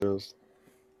Hey,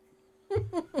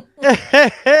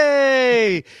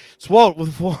 it's Walt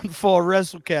with One Fall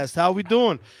WrestleCast. How we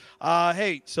doing?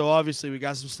 Hey, so obviously we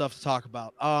got some stuff to talk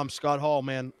about. Scott Hall,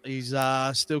 man, he's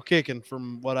still kicking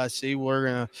from what I see. We're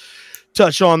gonna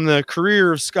touch on the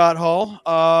career of Scott Hall,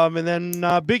 and then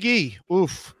Big E.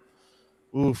 Oof.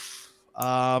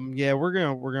 Yeah, we're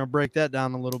gonna break that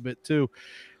down a little bit too,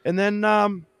 and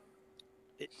then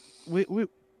we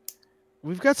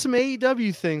we've got some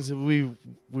AEW things that we've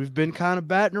been kind of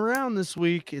batting around this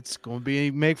week. It's going to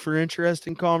be make for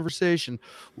interesting conversation.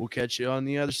 We'll catch you on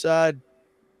the other side.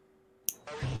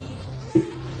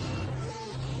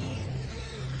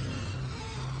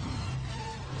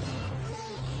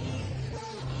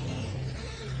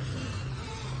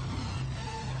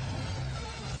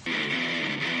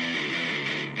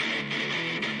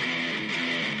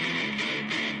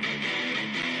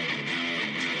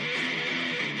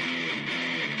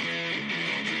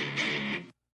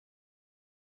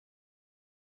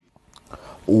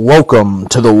 Welcome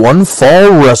to the One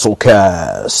Fall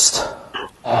WrestleCast.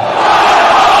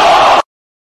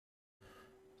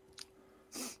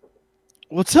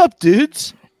 What's up,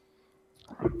 dudes?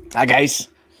 Hi, guys.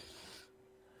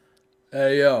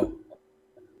 Hey, yo.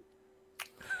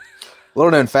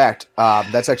 Little known fact,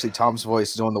 that's actually Tom's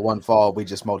voice doing the one fall. We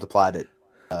just multiplied it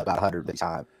about 100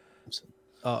 times.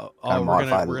 We're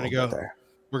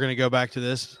gonna go back to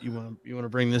this. You want to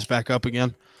bring this back up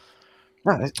again?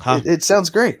 No, it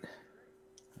sounds great.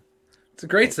 It's a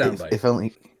great soundbite. If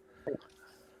only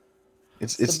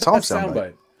it's Tom's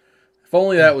soundbite. If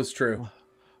only that was true.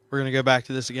 We're gonna go back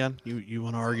to this again. You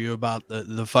want to argue about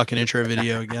the fucking intro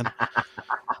video again?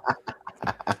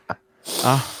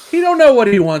 He don't know what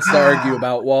he wants to argue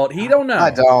about, Walt. He don't know.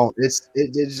 I don't. It's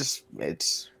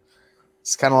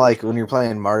kind of like when you're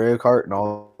playing Mario Kart and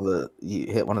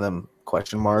you hit one of them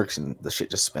question marks and the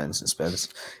shit just spins and spins.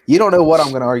 You don't know what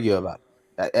I'm going to argue about.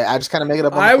 I just kind of make it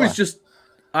up. I always just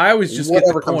whatever get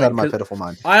the comes coin, out of my pitiful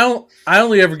mind. I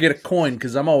only ever get a coin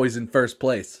because I'm always in first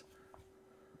place.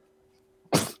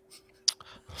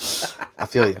 I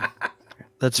feel you.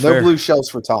 That's no fair. blue shells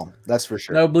for Tom. That's for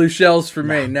sure. No blue shells for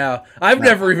me. Now I've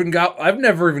never even got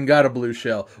a blue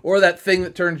shell or that thing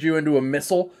that turns you into a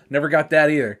missile. Never got that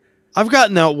either. I've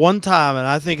gotten that one time, and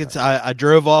I think I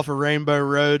drove off a Rainbow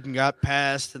Road and got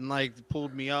past, and like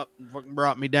pulled me up and fucking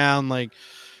brought me down. Like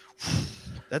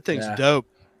that thing's dope.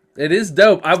 It is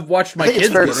dope. I've watched my kids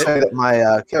it's fair get to it. say that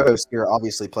my co-hosts here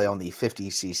obviously play on the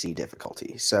 50cc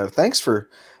difficulty. So thanks for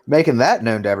making that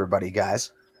known to everybody,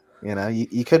 guys. You know,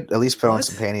 you could at least put on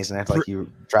some panties and act like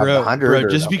you drive 100 or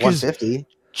just because 150.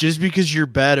 Just because you're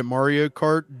bad at Mario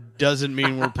Kart doesn't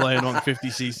mean we're playing on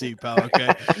 50cc, pal.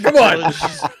 Okay, Come on. Let's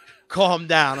just calm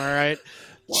down. All right.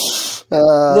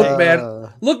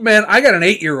 Look, man. I got an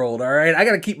 8-year-old. All right, I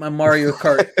got to keep my Mario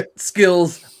Kart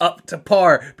skills up to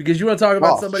par because you want to talk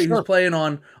about somebody who's playing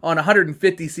on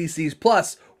 150 cc's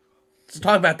plus. Let's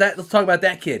talk about that. Let's talk about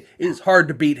that kid. It is hard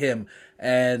to beat him,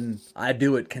 and I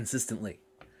do it consistently.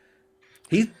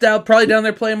 He's probably down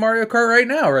there playing Mario Kart right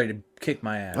now, ready to kick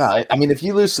my ass. Well, I mean, if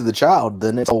you lose to the child,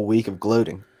 then it's a whole week of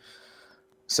gloating.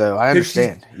 So I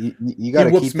understand. You got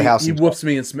to keep the house. He whoops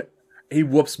me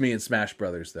in Smash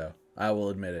Brothers, though. I will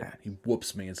admit it. He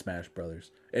whoops me in Smash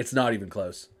Brothers. It's not even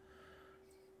close.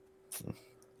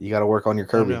 You got to work on your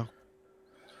Kirby.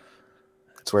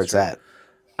 That's where it's at.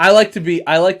 I like to be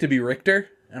Richter,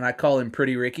 and I call him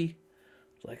Pretty Ricky.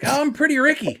 Like, oh, I'm Pretty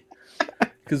Ricky,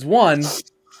 because one.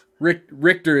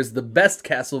 Richter is the best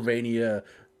Castlevania.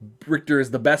 Richter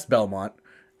is the best Belmont,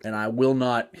 and I will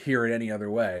not hear it any other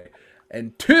way.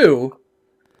 And two,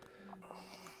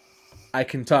 I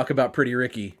can talk about Pretty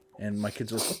Ricky, and my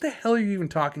kids are like, what the hell are you even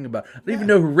talking about? I don't even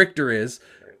know who Richter is.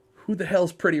 Who the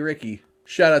hell's Pretty Ricky?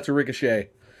 Shout out to Ricochet.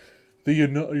 The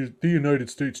United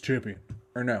States champion.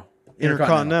 Or no.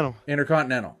 Intercontinental.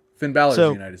 Finn Balor's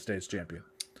the United States champion.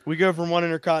 We go from one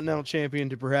Intercontinental champion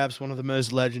to perhaps one of the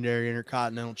most legendary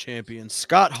Intercontinental champions,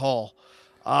 Scott Hall.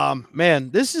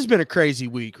 Man, this has been a crazy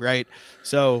week, right?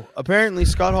 So apparently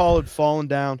Scott Hall had fallen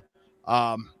down,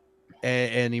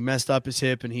 and he messed up his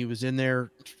hip, and he was in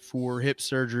there for hip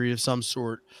surgery of some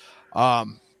sort,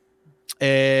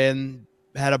 and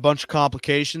had a bunch of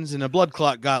complications, and a blood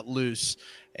clot got loose.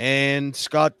 And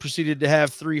Scott proceeded to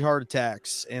have 3 heart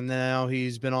attacks, and now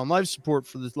he's been on life support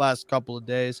for the last couple of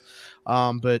days.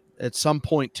 But at some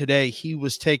point today, he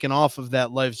was taken off of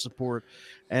that life support.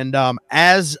 And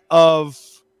as of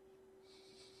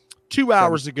 2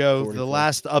 hours ago, the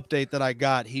last update that I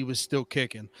got, he was still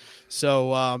kicking.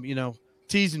 So,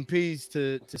 T's and P's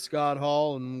to Scott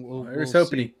Hall, and here's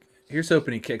hoping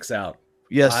he kicks out.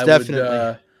 Yes,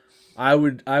 definitely. I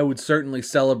would certainly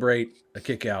celebrate a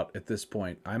kick out at this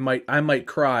point. I might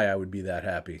cry. I would be that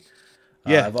happy.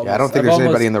 Yeah, I don't think there's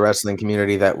anybody in the wrestling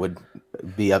community that would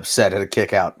be upset at a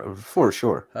kick out for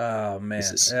sure. Oh man,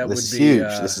 this is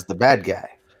huge. This is the bad guy.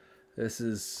 This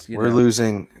is we're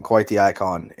losing quite the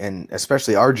icon, and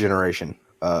especially our generation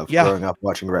of growing up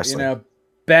watching wrestling.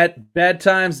 Bad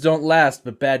times don't last,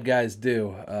 but bad guys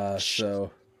do.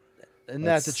 So, and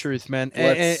that's the truth, man.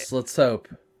 Let's hope.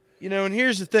 And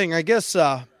here's the thing. I guess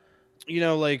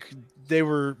like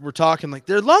we're talking like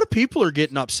there are a lot of people are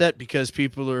getting upset because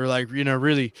people are like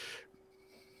really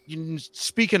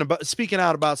speaking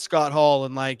out about Scott Hall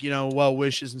and like well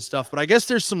wishes and stuff. But I guess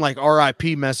there's some like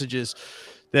RIP messages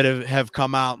that have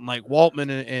come out, and like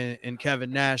Waltman and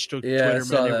Kevin Nash took Twitter,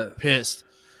 man, they were pissed.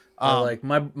 Like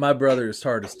my brother's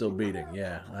heart is still beating.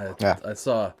 I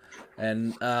saw,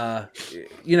 and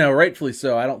rightfully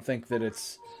so. I don't think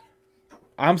that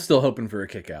I'm still hoping for a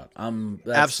kick out.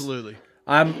 Absolutely.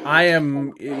 I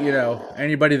am.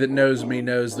 Anybody that knows me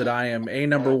knows that I am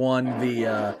number one,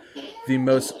 the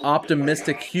most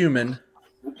optimistic human.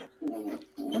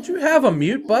 Don't you have a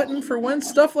mute button for when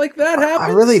stuff like that happens?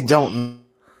 I really don't.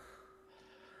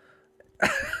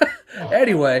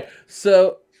 Anyway,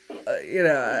 so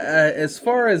as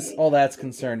far as all that's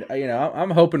concerned, I'm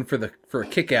hoping for a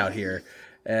kick out here,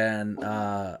 and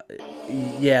don't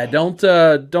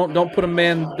put a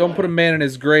man in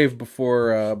his grave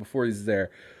before he's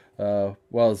there,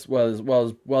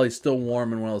 while he's still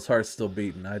warm and while his heart's still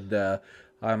beating.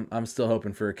 I'm still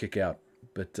hoping for a kick out,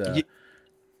 but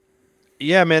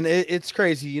yeah, man, it's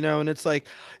crazy, and it's like.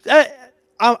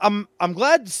 I'm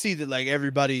glad to see that like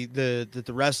everybody that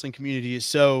the wrestling community is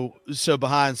so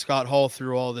behind Scott Hall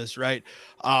through all this, right?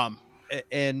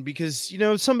 And because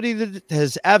somebody that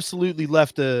has absolutely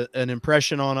left an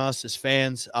impression on us as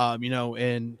fans,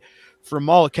 and from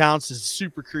all accounts is a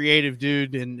super creative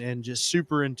dude and just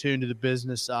super in tune to the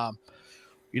business,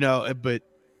 but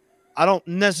I don't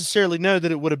necessarily know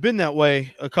that it would have been that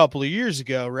way a couple of years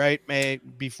ago, right?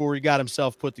 Before he got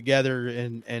himself put together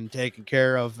and taken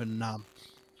care of, and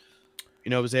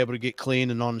was able to get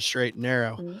clean and on the straight and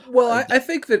narrow. Well, I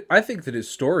think that his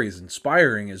story is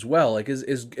inspiring as well. Like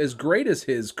as great as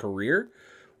his career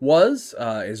was,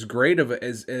 as big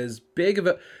of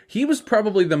a, he was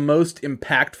probably the most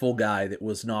impactful guy that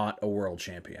was not a world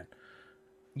champion.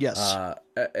 Yes.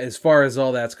 As far as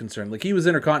all that's concerned, like he was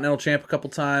Intercontinental champ a couple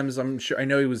times. I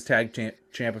know he was tag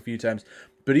champ a few times,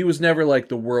 but he was never like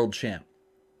the world champ.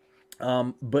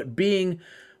 But being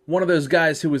one of those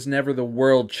guys who was never the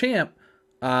world champ,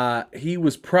 he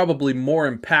was probably more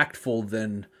impactful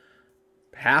than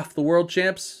half the world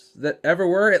champs that ever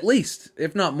were, at least,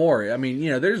 if not more. I mean,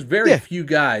 there's very few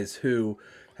guys who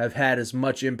have had as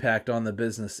much impact on the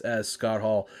business as Scott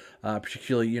Hall,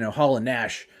 particularly, Hall and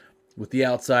Nash with the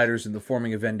Outsiders and the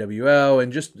forming of NWO,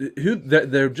 and just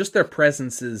their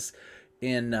presences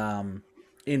in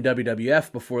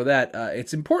WWF before that.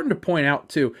 It's important to point out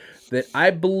too that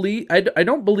I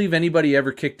don't believe anybody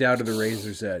ever kicked out of the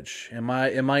Razor's Edge. Am I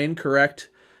incorrect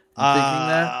in thinking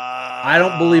that? I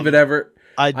don't believe it ever.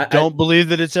 I don't believe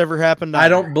that it's ever happened. I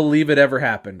don't believe it ever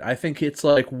happened. I think it's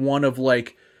like one of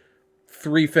like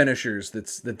 3 finishers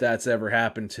that's ever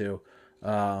happened to,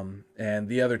 and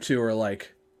the other 2 are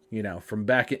like from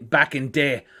back in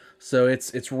day. So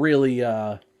it's really.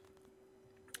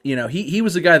 He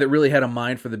was a guy that really had a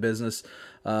mind for the business.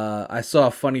 I saw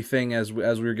a funny thing as we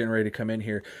were getting ready to come in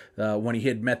here. When he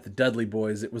had met the Dudley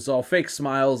Boys, it was all fake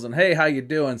smiles and, hey, how you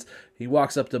doing? He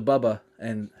walks up to Bubba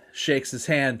and shakes his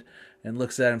hand and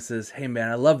looks at him and says, hey, man,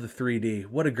 I love the 3D.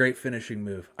 What a great finishing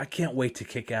move. I can't wait to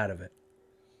kick out of it.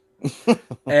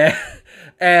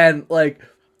 and like,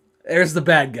 there's the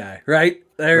bad guy, right?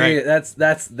 Right.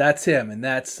 That's him. And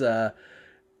that's the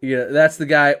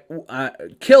guy.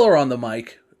 Killer on the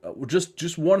mic.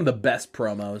 Just one of the best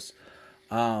promos,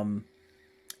 and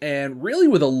really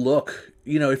with a look.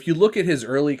 If you look at his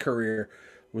early career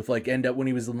with like when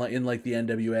he was in like the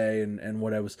NWA and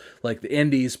what I was like the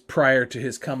Indies prior to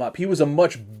his come up, he was a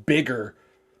much bigger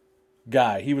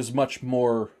guy. He was much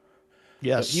more.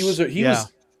 Yes,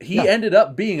 he ended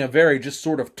up being a very just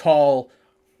sort of tall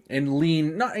and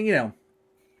lean, not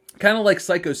kind of like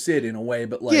Psycho Sid in a way,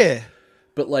 but like. Yeah.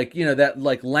 But like that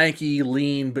like lanky,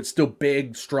 lean, but still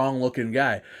big, strong-looking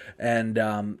guy, and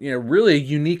really a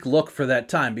unique look for that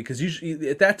time because usually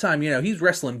at that time he's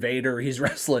wrestling Vader, he's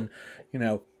wrestling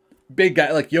big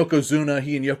guy like Yokozuna.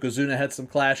 He and Yokozuna had some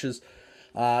clashes.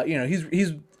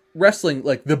 He's wrestling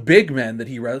like the big men that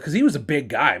he wrestled because he was a big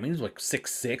guy. I mean, he was like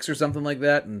 6'6" or something like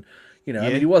that, and I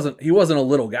mean he wasn't a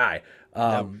little guy.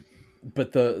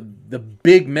 but the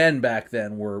big men back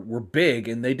then were big,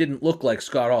 and they didn't look like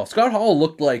Scott Hall. Scott Hall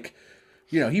looked like,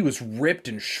 he was ripped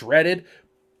and shredded,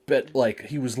 but like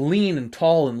he was lean and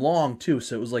tall and long too.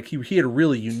 So it was like he had a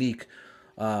really unique,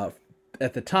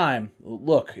 at the time,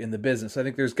 look in the business. I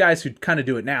think there's guys who kind of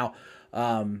do it now,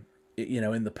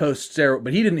 in the post steroid,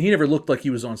 but he never looked like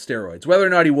he was on steroids. Whether or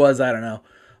not he was, I don't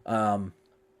know.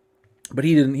 But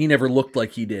he never looked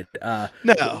like he did.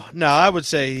 No, I would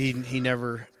say he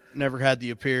never had the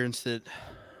appearance that,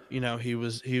 he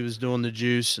was doing the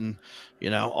juice and,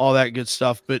 all that good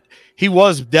stuff. But he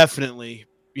was definitely,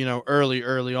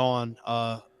 early on,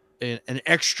 an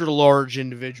extra large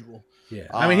individual. Yeah.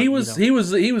 I mean, he was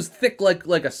thick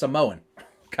like a Samoan,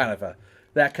 kind of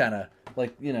that kind of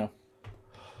like,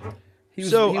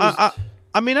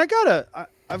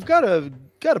 I've gotta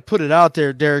put it out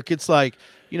there, Derek. It's like,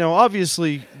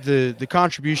 obviously the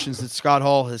contributions that Scott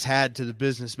Hall has had to the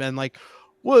business, man. Like,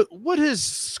 what has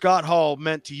Scott Hall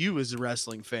meant to you as a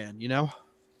wrestling fan?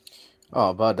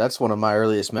 Oh, bud, that's one of my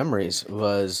earliest memories.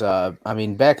 Was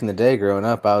back in the day, growing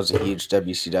up, I was a huge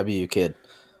WCW kid.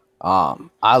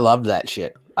 I loved that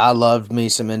shit. I loved me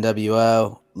some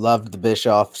NWO. Loved the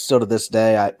Bischoff. Still to this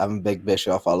day, I'm a big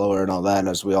Bischoff follower and all that,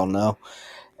 as we all know.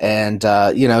 And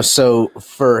so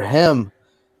for him,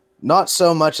 not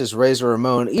so much as Razor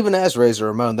Ramon, even as Razor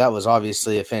Ramon, that was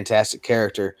obviously a fantastic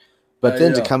character. But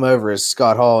then to come over as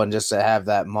Scott Hall and just to have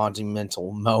that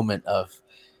monumental moment of,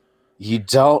 you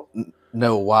don't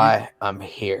know why I'm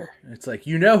here. It's like,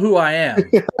 you know who I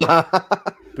am,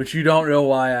 but you don't know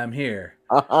why I'm here.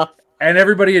 Uh-huh. And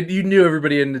everybody in the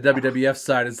WWF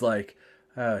side is like,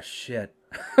 oh, shit.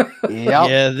 Yep.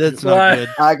 Yeah, that's not good.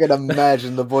 I can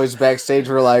imagine the boys backstage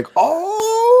were like,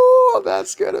 oh,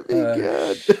 that's going to be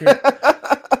good.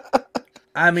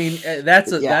 I mean,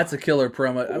 that's a killer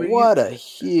promo. I mean, what a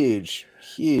huge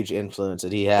influence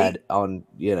that he had on,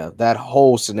 that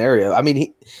whole scenario. I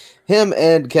mean, him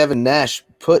and Kevin Nash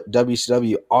put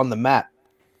WCW on the map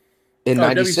in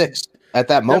 96 at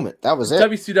that moment. That was it.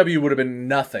 WCW would have been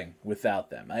nothing without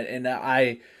them.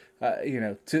 To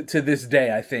this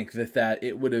day, I think that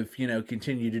it would have,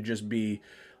 continued to just be,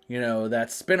 that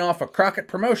spinoff of Crockett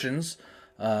Promotions.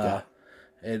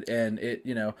 And it,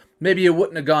 maybe it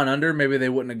wouldn't have gone under. Maybe they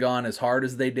wouldn't have gone as hard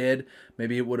as they did.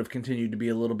 Maybe it would have continued to be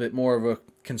a little bit more of a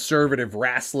conservative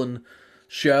wrestling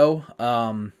show.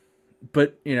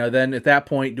 But then at that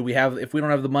point, if we don't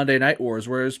have the Monday Night Wars,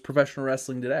 where's professional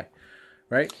wrestling today?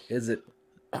 Right? Is it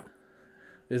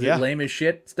lame as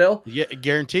shit still? Yeah,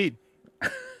 guaranteed.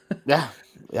 Yeah.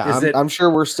 I'm sure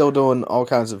we're still doing all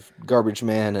kinds of garbage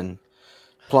man and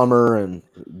plumber and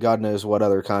God knows what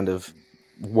other kind of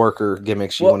worker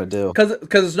gimmicks you want to do.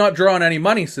 Because it's not drawing any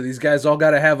money, so these guys all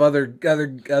got to have other.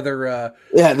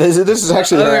 This is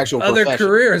actually their actual other profession.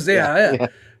 careers. Yeah.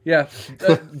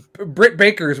 Britt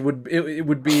Baker's would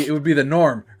be the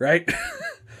norm, right?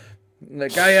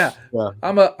 Like,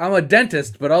 I'm a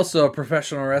dentist, but also a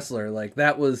professional wrestler. Like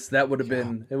that would have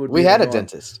been. It would. We had a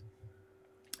dentist.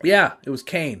 Yeah, it was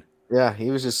Kane. Yeah,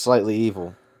 he was just slightly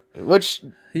evil, which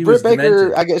Britt Baker,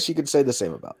 demented. I guess you could say the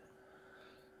same about.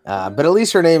 But at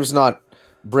least her name's not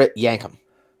Britt Yankum.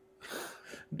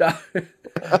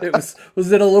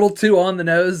 Was it a little too on the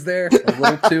nose there? A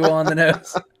little too on the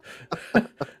nose.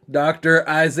 Dr.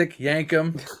 Isaac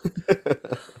Yankum.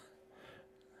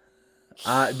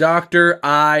 Dr.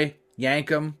 I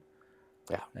Yankum.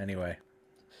 Yeah. Anyway.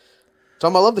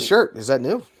 Tom, I love the shirt. Is that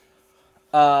new?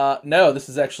 No, this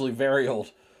is actually very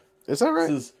old. Is that right?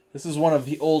 This is one of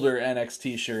the older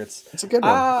NXT shirts. It's a good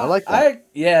one. I like that.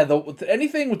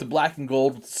 Anything with the black and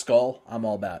gold with the skull, I'm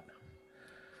all about.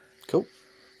 Cool.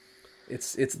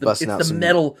 It's the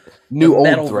metal new old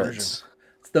metal threads. Version.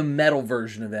 It's the metal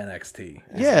version of NXT.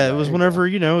 Yeah, it was whenever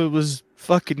it was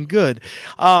fucking good.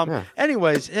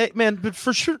 Anyways, hey, man, but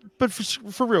for sure,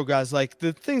 for real, guys, like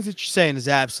the things that you're saying is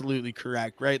absolutely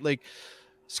correct, right? Like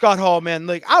Scott Hall, man,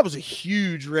 like I was a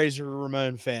huge Razor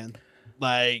Ramon fan.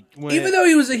 Like even though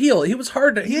he was a heel, he was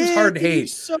hard to hate. He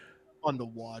was so fun to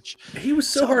watch. He was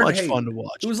so hard to hate. Fun to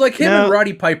watch. It was like him and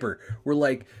Roddy Piper were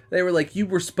like you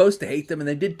were supposed to hate them, and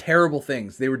they did terrible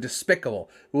things. They were despicable.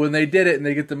 But when they did it, and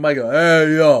they get the mic, go,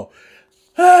 hey yo,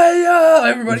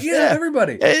 everybody,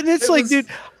 everybody. And it's like, dude,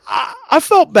 I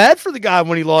felt bad for the guy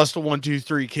when he lost to 1, 2,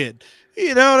 3 Kid.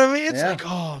 You know what I mean? It's like,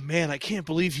 oh man, I can't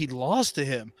believe he lost to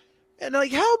him. And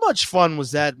like, how much fun was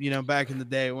that, back in the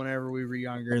day whenever we were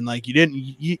younger and like you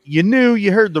knew,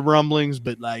 you heard the rumblings,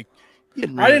 but like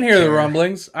I didn't hear the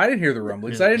rumblings. I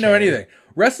didn't know anything.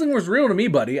 Wrestling was real to me,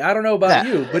 buddy. I don't know about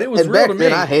you, but it was real to me.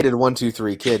 Then I hated 1, 2,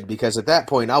 3 Kid because at that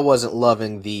point I wasn't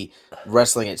loving the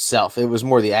wrestling itself. It was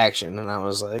more the action, and I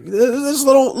was like, "This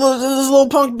little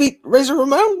punk beat Razor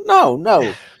Ramon?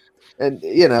 No." And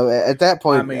at that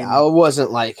point, I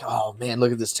wasn't like, "Oh man,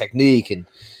 look at this technique and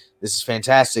this is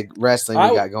fantastic wrestling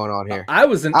we got going on here." I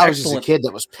was just a kid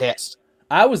that was pissed.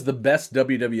 I was the best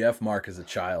WWF mark as a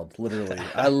child, literally.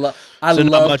 Not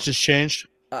much has changed.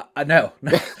 No,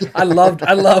 I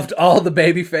loved all the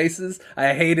baby faces.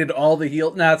 I hated all the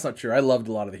heels. No, that's not true. I loved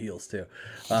a lot of the heels too.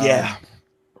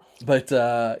 But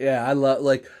I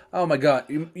love oh my god,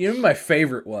 you know my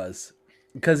favorite was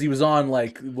because he was on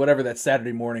whatever that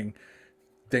Saturday morning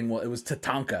thing was. It was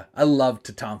Tatanka. I loved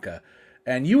Tatanka,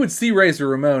 and you would see Razor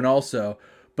Ramon also.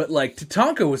 But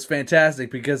Tatanka was fantastic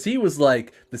because he was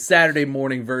the Saturday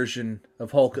morning version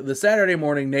of the Saturday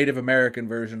morning Native American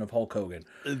version of Hulk Hogan.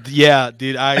 Yeah,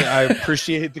 dude, I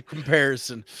appreciate the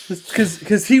comparison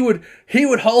because he would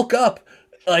Hulk up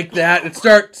like that and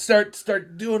start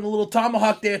doing a little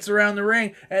tomahawk dance around the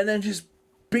ring and then just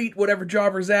beat whatever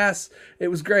jobber's ass. It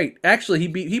was great. Actually,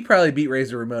 he probably beat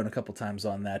Razor Ramon a couple times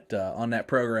on that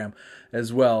program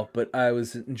as well. But I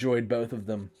enjoyed both of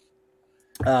them.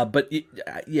 But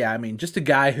yeah, I mean, just a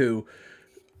guy who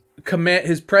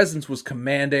his presence was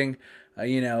commanding.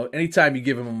 Anytime you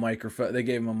give him a microphone, they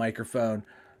gave him a microphone.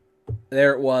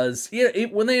 There it was. Yeah,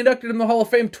 when they inducted him in the Hall of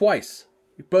Fame twice,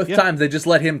 both times they just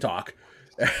let him talk.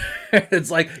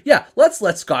 It's let's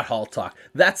let Scott Hall talk.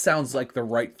 That sounds like the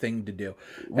right thing to do.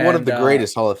 One of the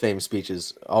greatest Hall of Fame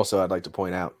speeches. Also, I'd like to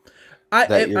point out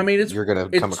you're going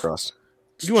to come across.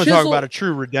 You want to talk about a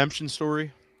true redemption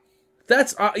story?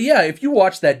 That's if you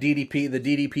watch that the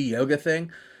DDP yoga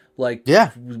thing,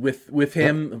 with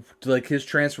him, his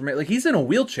transformation, he's in a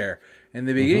wheelchair in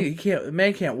the beginning. The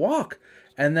man can't walk,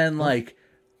 and then you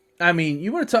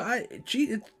want to talk?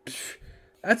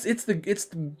 It's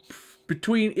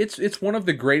one of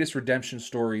the greatest redemption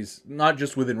stories, not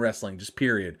just within wrestling, just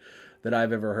period, that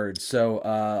I've ever heard.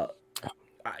 So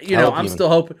I'm still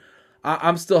hoping.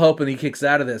 I'm still hoping he kicks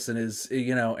out of this and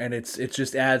and it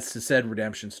just adds to said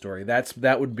redemption story.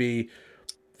 That would be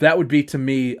to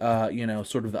me,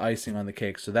 sort of the icing on the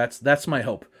cake. So that's my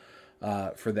hope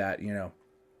for that.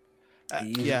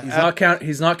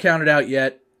 He's not counted out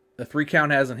yet. The 3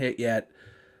 count hasn't hit yet.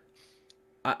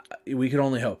 We can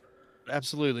only hope.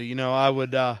 Absolutely. I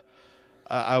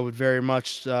would very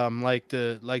much like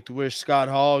to wish Scott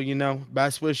Hall.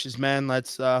 Best wishes, man.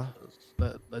 Let's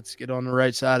get on the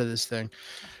right side of this thing,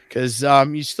 because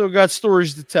you still got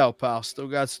stories to tell, pal. Still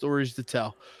got stories to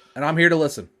tell, and I'm here to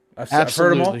listen. I've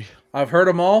heard them all. I've heard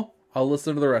them all. I'll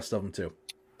listen to the rest of them too.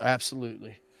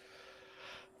 Absolutely.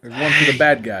 There's one for the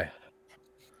bad guy.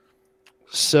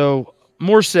 So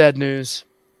more sad news.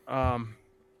 Man,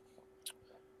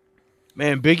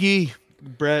 Big E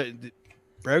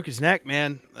broke his neck,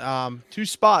 man. 2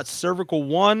 spots, cervical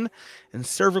 1 and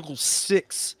cervical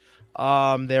 6.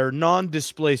 They're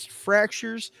non-displaced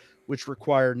fractures, which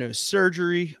require no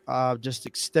surgery, just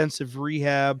extensive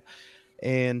rehab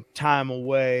and time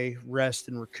away, rest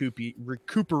and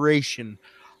recuperation.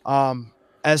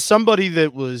 As somebody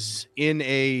that was in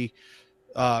a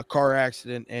car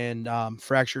accident and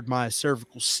fractured my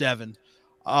cervical 7,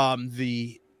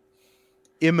 the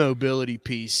immobility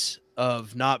piece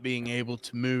of not being able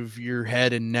to move your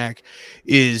head and neck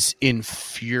is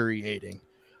infuriating.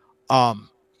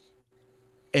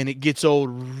 And it gets old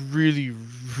really,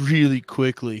 really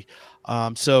quickly.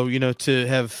 So, to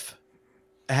have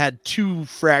had 2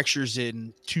 fractures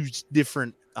in 2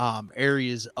 different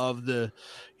areas of the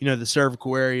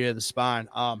cervical area of the spine.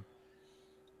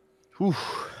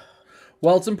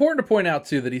 Well, it's important to point out,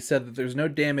 too, that he said that there's no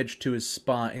damage to his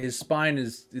spine. His spine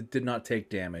did not take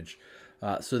damage.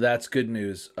 So that's good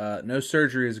news. No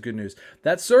surgery is good news.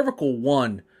 That cervical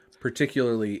 1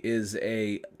 particularly is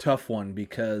a tough one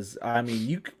because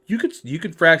you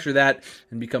could fracture that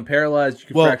and become paralyzed. You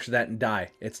could fracture that and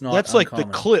die. It's not. That's uncommon.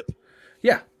 Like the clip.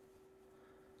 Yeah.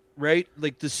 Right.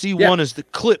 Like the C1 is the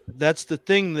clip. That's the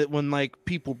thing that when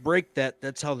people break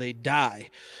that's how they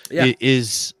die. Yeah. It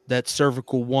is that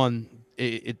cervical 1.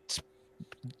 It's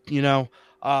so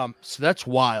that's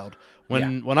wild.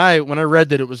 When I read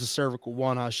that it was a cervical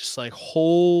 1, I was just like,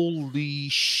 holy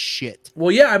shit.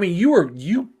 Well, yeah, I mean,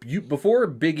 you before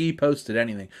Big E posted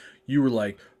anything, you were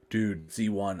like, dude,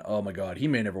 Z1, oh my god, he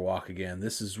may never walk again.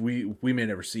 We may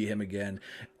never see him again.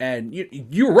 And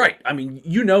you're right. I mean,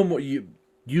 more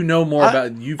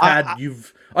about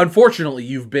unfortunately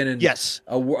you've been in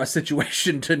a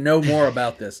situation to know more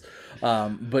about this.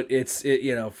 But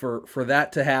for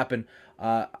that to happen,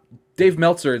 Dave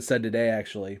Meltzer had said today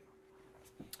actually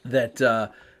that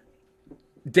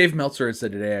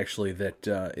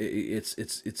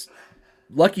it's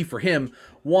lucky for him,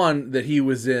 one, that he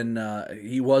was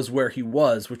where he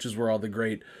was, which is where all the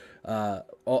great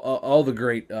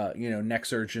neck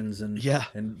surgeons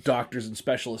and doctors and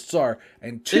specialists are,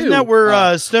 and two, isn't that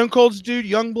where Stone Cold's dude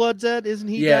Youngblood's at? Isn't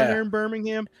he down there in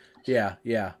Birmingham? Yeah.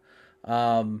 Yeah,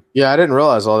 I didn't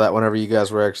realize all that whenever you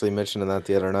guys were actually mentioning that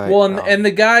the other night. Well, and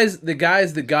the guys that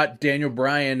got Daniel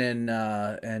Bryan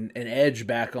and Edge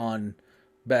back out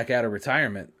of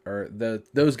retirement, or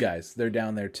those guys, they're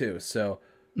down there too. So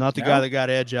not the guy that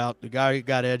got Edge out. The guy who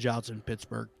got Edge out's in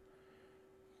Pittsburgh.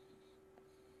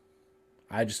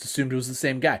 I just assumed it was the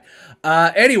same guy.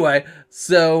 Anyway,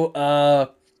 so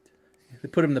they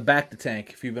put him in the back to tank.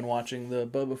 If you've been watching the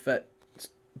Boba Fett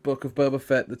book of Boba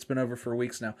Fett, that's been over for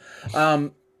weeks now.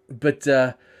 So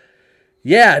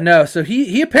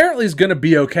he apparently is going to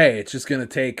be okay. It's just going to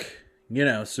take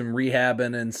some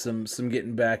rehabbing and some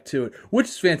getting back to it, which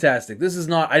is fantastic. This is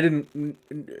not.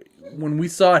 When we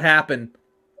saw it happen,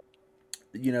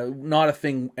 not a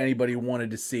thing anybody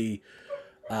wanted to see.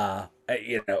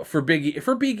 For Big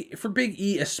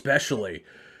E especially.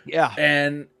 Yeah.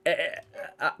 And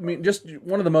I mean, just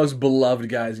one of the most beloved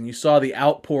guys, and you saw the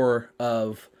outpour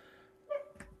of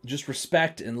just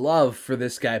respect and love for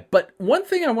this guy. But one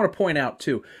thing I want to point out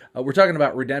too, we're talking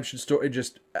about redemption story,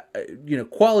 just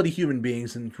quality human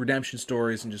beings and redemption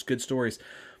stories and just good stories.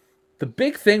 The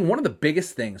big thing, one of the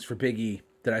biggest things for Big E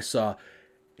that I saw,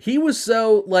 he was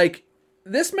so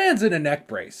this man's in a neck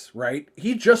brace, right?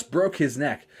 He just broke his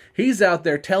neck. He's out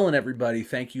there telling everybody,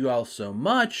 thank you all so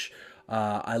much.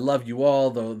 I love you all.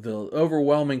 The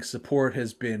overwhelming support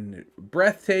has been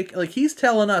breathtaking. He's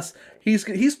telling us, he's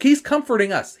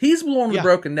comforting us. He's the one with a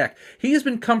broken neck. He has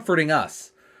been comforting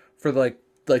us for the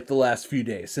last few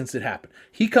days since it happened.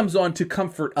 He comes on to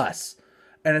comfort us.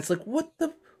 And it's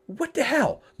what the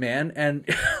hell, man? And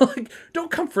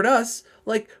don't comfort us.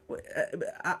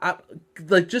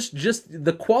 Just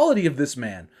the quality of this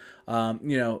man. Pile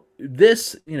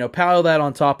that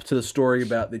on top to the story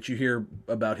that you hear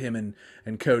about him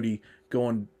and Cody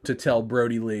going to tell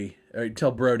Brody Lee, or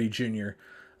tell Brody Jr.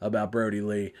 about Brody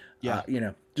Lee. Yeah.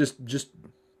 Just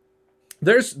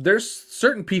there's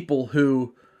certain people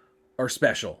who are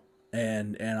special,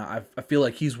 and I feel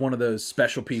like he's one of those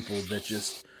special people that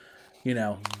just,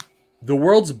 the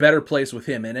world's a better place with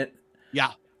him in it.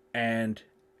 Yeah. And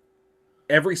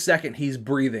every second he's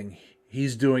breathing,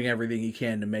 he's doing everything he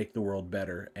can to make the world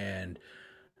better. And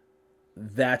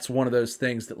that's one of those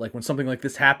things that, when something like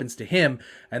this happens to him,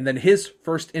 and then his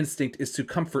first instinct is to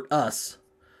comfort us,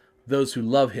 those who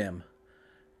love him,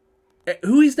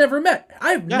 who he's never met.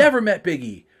 I've never met Big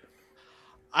E.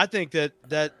 I think that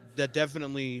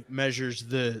definitely measures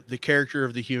the character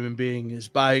of the human being, is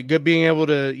by being able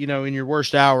to, in your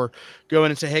worst hour, go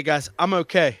in and say, hey guys, I'm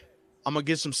okay. I'm going to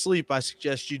get some sleep. I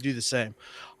suggest you do the same.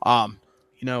 And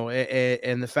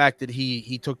the fact that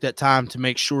he took that time to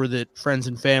make sure that friends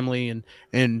and family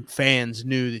and fans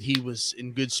knew that he was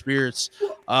in good spirits.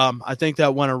 I think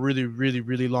that went a really, really,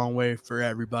 really long way for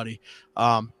everybody.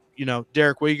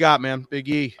 Derek, what you got, man? Big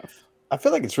E. I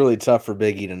feel like it's really tough for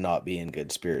Big E to not be in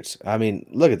good spirits. I mean,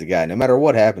 look at the guy. No matter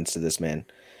what happens to this man,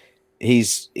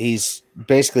 he's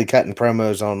basically cutting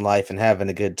promos on life and having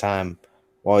a good time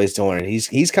while he's doing it.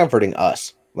 He's comforting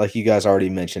us, like you guys already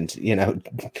mentioned,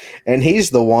 and he's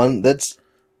the one that's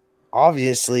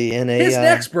obviously in a... His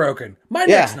neck's broken. My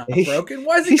neck's not broken.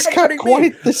 Why is he comforting me? He's got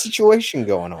quite the situation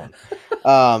going on.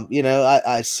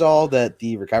 I saw that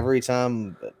the recovery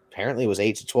time apparently was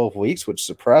 8 to 12 weeks, which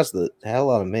surprised the hell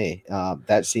out of me.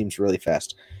 That seems really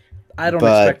fast. I don't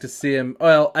expect to see him.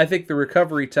 Well, I think the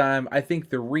recovery time, I think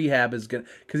the rehab is going to,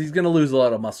 because he's going to lose a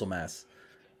lot of muscle mass.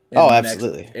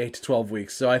 Absolutely. Next 8 to 12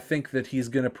 weeks. So I think that he's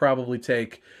going to probably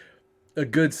take a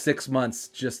good 6 months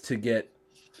just to get.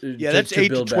 That's 8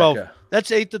 to 12.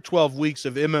 That's 8 to 12 weeks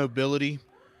of immobility.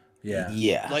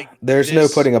 Yeah. There's no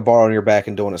putting a bar on your back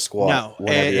and doing a squat. No,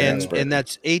 and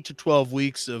that's 8 to 12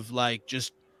 weeks of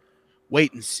just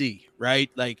wait and see,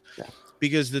 right?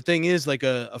 Because the thing is,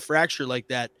 a fracture like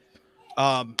that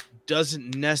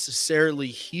doesn't necessarily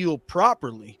heal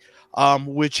properly,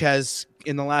 which has,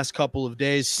 in the last couple of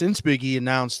days since Big E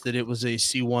announced that it was a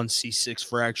C1, C6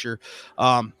 fracture,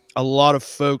 a lot of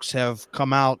folks have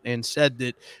come out and said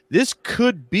that this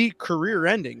could be career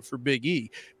ending for Big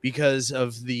E because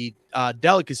of the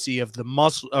delicacy of the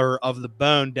muscle, or of the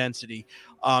bone density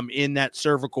in that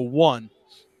cervical one.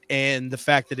 And the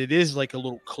fact that it is like a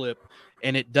little clip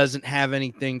and it doesn't have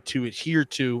anything to adhere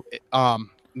to,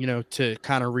 to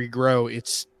kind of regrow.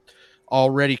 It's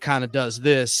already kind of does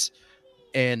this.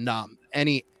 and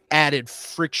any added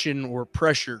friction or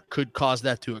pressure could cause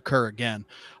that to occur again.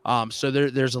 So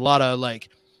there's a lot of like,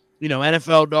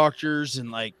 NFL doctors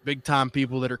and like big time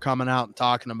people that are coming out and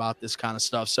talking about this kind of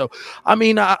stuff. So, I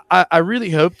mean, I really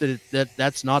hope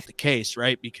that's not the case,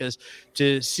 right? Because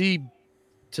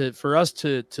for us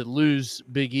to lose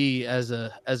Big E as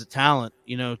a talent,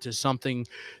 to something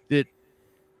that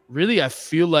really I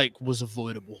feel like was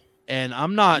avoidable. And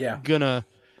I'm not gonna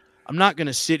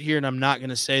sit here and I'm not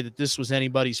gonna say that this was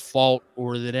anybody's fault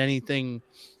or that anything,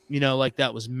 like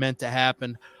that was meant to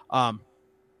happen.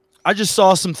 I just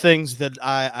saw some things that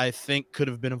I think could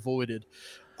have been avoided.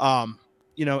 And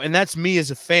that's me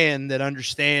as a fan that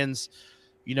understands,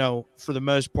 for the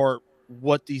most part,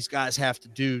 what these guys have to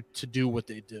do what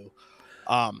they do.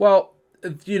 Well,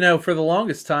 for the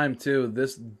longest time too,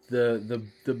 the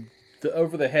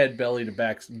over the head belly to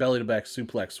back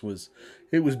suplex was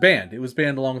banned. It was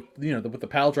banned along with the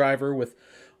pile driver with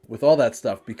all that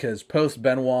stuff, because post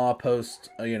Benoit, post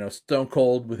Stone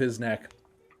Cold with his neck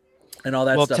and all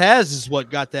that stuff. Well, Taz is what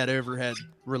got that overhead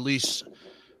release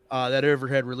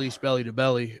belly to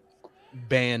belly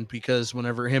banned, because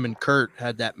whenever him and Kurt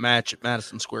had that match at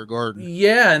Madison Square Garden.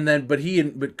 Yeah, but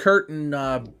Kurt and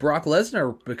Brock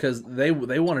Lesnar, because they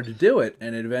wanted to do it,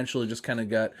 and it eventually just kind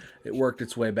of worked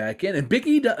its way back in. And Big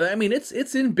E, I mean,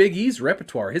 it's in Big E's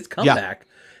repertoire. His comeback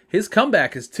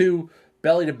is 2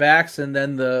 belly to backs and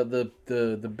then the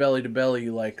belly to belly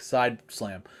like side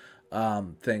slam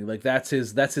thing. Like that's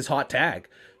his hot tag.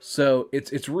 So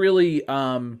it's really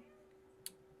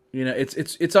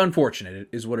it's unfortunate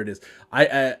is what it is.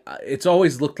 It's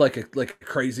always looked like a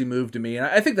crazy move to me, and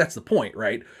I think that's the point,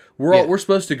 right? We're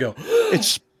supposed to go.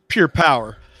 It's pure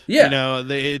power. Yeah,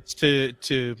 it's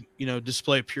to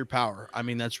display pure power. I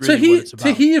mean, that's really what it's about.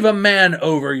 To heave a man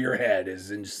over your head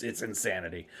it's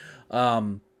insanity.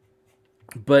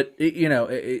 But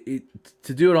to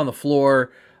do it on the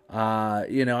floor, I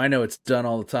know it's done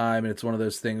all the time, and it's one of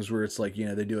those things where it's like,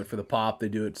 they do it for the pop, they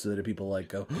do it so that people like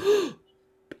go.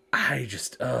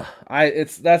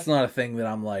 That's not a thing that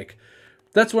I'm like.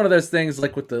 That's one of those things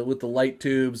like with the light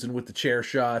tubes and with the chair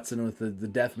shots and with the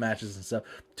death matches and stuff.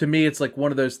 To me, it's like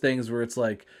one of those things where it's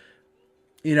like,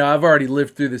 I've already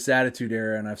lived through this Attitude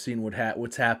Era, and I've seen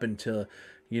what's happened to,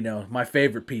 my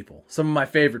favorite people, some of my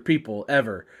favorite people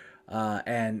ever,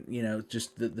 and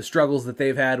just the struggles that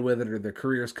they've had with it, or their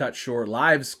careers cut short,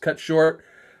 lives cut short,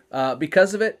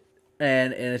 because of it.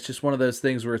 And it's just one of those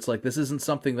things where it's like, this isn't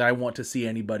something that I want to see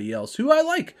anybody else who I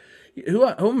like, who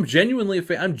I'm genuinely a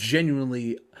fan. I'm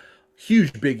genuinely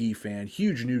huge Big E fan,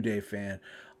 huge New Day fan.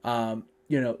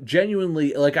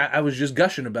 Genuinely, like I was just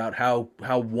gushing about how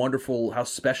wonderful, how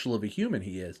special of a human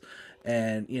he is.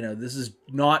 And, this is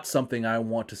not something I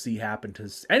want to see happen to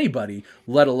anybody,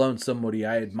 let alone somebody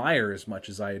I admire as much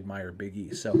as I admire Big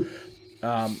E. So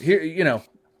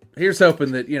here's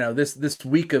hoping that, this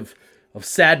week of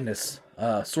sadness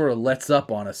sort of lets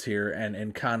up on us here,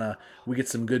 and kind of we get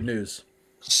some good news.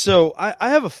 So I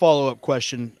have a follow-up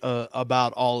question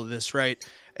about all of this, right?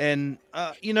 And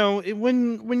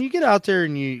when you get out there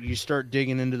and you start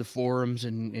digging into the forums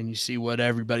and you see what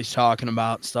everybody's talking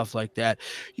about, stuff like that,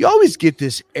 you always get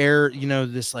this air,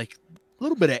 this like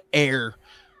little bit of air,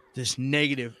 this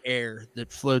negative air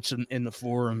that floats in the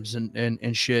forums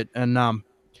and shit. And a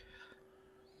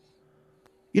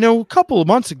couple of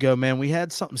months ago, man, we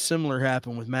had something similar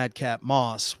happen with Madcap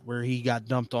Moss, where he got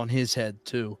dumped on his head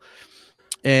too.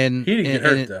 And he didn't get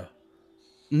hurt though.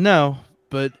 No,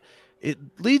 but it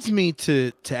leads me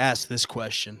to ask this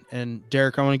question. And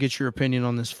Derek, I want to get your opinion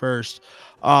on this first.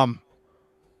 Are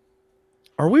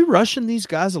we rushing these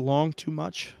guys along too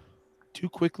much, too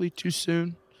quickly, too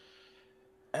soon?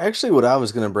 Actually, what I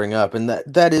was going to bring up, and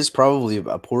that is probably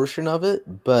a portion of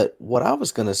it, but what I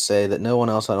was going to say that no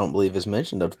one else I don't believe has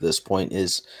mentioned up to this point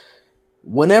is,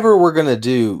 whenever we're going to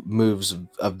do moves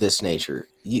of this nature,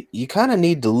 you kind of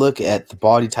need to look at the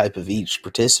body type of each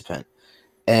participant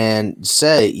and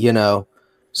say,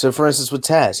 so for instance with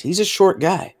Taz, he's a short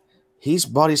guy. He's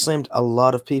body slammed a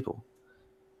lot of people.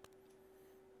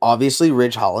 Obviously,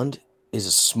 Ridge Holland is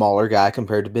a smaller guy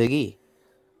compared to Big E.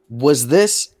 Was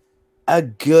this a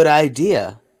good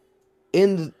idea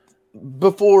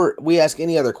before we ask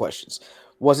any other questions?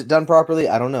 Was it done properly?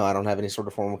 I don't know. I don't have any sort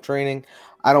of formal training.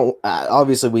 I don't.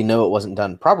 Obviously, we know it wasn't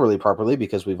done properly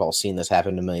because we've all seen this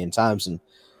happen a million times, and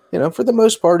for the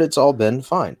most part, it's all been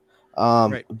fine.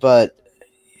 Right. But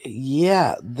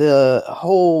yeah, the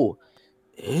whole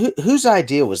whose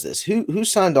idea was this? Who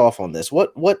signed off on this?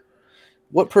 What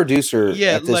what producer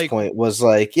at this point was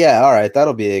like, yeah, all right,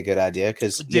 that'll be a good idea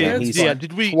because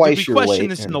did we question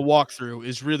this in the walkthrough?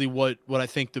 Is really what I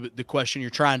think the question you're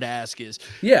trying to ask is.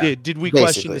 Yeah, did we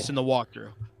question this in the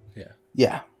walkthrough?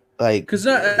 Yeah, like because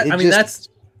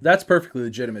that's perfectly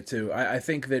legitimate too. I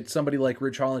think that somebody like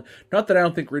Ridge Holland, not that I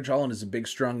don't think Ridge Holland is a big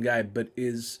strong guy, but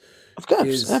of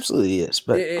course, absolutely is.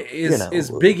 But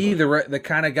is Big E the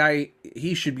kind of guy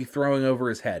he should be throwing over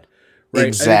his head? Right?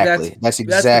 Exactly. That's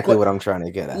exactly what I'm trying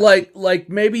to get at. Like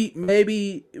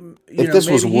maybe if this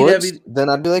was Woods, then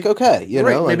I'd be like, okay,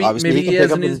 maybe, obviously maybe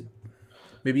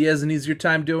he has an easier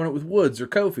time doing it with Woods or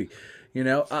Kofi.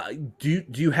 Do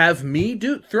you have me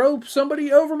throw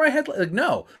somebody over my head? Like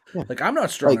no, like I'm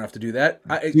not strong enough to do that.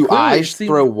 Do I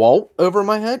throw Walt over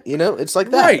my head? It's like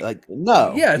that. Right. Like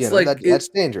no, it's like that's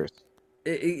dangerous.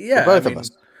 For both of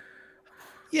us.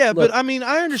 Yeah, look, but I mean,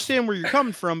 I understand where you're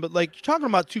coming from, but like you're talking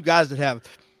about two guys that have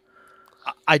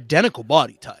identical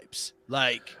body types,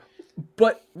 like.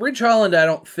 But Ridge Holland, I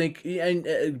don't think,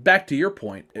 and back to your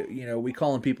point, we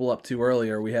calling people up too early,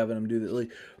 or we having them do that.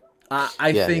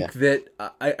 I think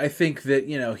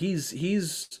that he's.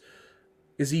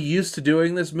 Is he used to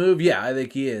doing this move? Yeah, I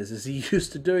think he is. Is he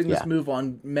used to doing this move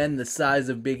on men the size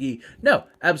of Big E? No,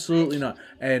 absolutely not.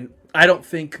 And I don't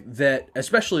think that,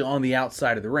 especially on the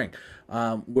outside of the ring,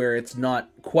 where it's not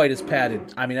quite as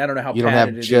padded. I mean, I don't know how you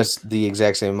padded don't have just the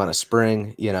exact same amount of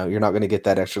spring. You're not going to get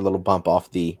that extra little bump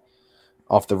off the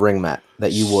ring mat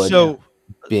that you would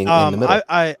being in the middle.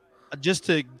 I just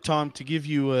to Tom, to give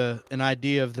you an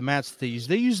idea of the mats that they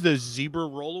use those zebra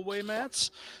rollaway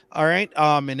mats. All right.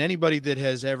 And anybody that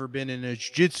has ever been in a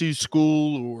jiu-jitsu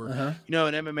school or, an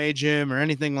MMA gym or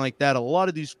anything like that, a lot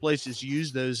of these places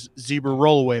use those zebra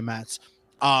rollaway mats.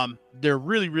 They're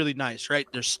really, really nice, right?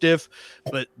 They're stiff,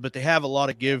 but they have a lot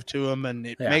of give to them, and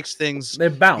it makes things. They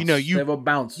bounce. They have a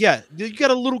bounce. Yeah, you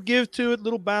got a little give to it,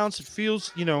 little bounce. It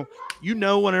feels,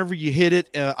 whenever you hit it.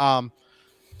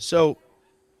 So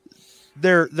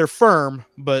they're firm,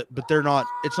 but they're not.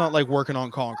 It's not like working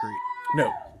on concrete.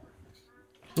 No.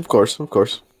 Of course.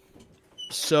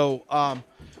 So,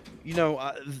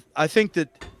 I think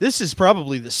that this is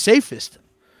probably the safest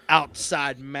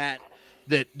outside mat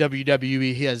that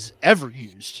WWE has ever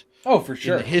used. Oh, for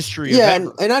sure. In the history of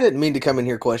and I didn't mean to come in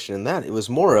here questioning that. It was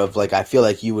more of like, I feel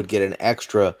like you would get an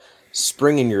extra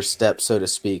spring in your step, so to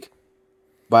speak,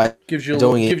 by gives you a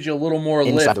little more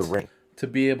lift the ring to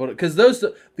be able to. Because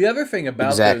the other thing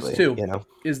about those too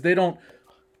is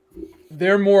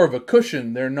they're more of a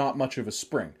cushion. They're not much of a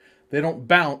spring. They don't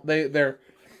bounce.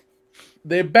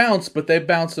 They bounce, but they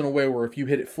bounce in a way where if you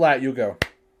hit it flat, you'll go.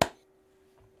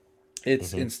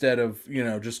 It's instead of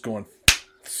just going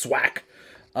swack.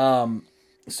 So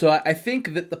I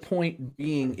think that the point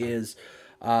being is,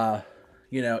 I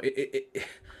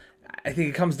think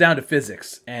it comes down to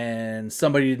physics, and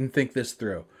somebody didn't think this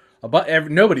through.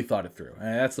 Nobody thought it through,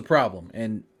 and that's the problem.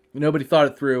 And nobody thought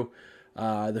it through.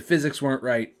 The physics weren't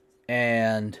right,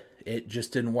 and it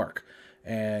just didn't work.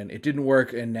 And it didn't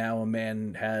work, and now a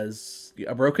man has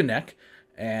a broken neck,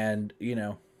 and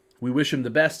we wish him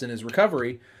the best in his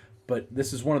recovery. But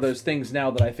this is one of those things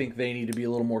now that I think they need to be a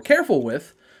little more careful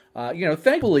with.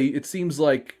 Thankfully, it seems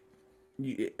like,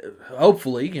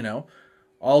 hopefully,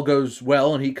 all goes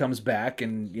well and he comes back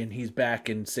and he's back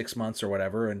in 6 months or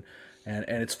whatever, and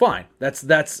it's fine.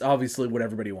 That's obviously what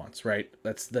everybody wants, right?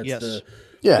 That's yes.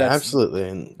 Absolutely.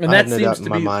 And I have no doubt in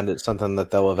my mind it's something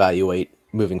that they'll evaluate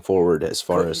moving forward as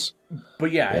far as.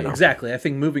 But yeah, exactly. I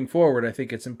think moving forward, I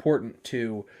think it's important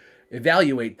to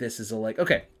evaluate this as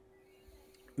okay.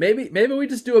 Maybe we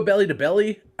just do a belly to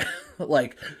belly,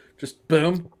 like just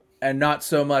boom, and not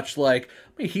so much like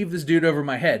let me heave this dude over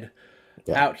my head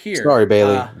out here. Sorry,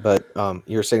 Bailey, but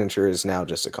your signature is now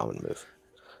just a common move.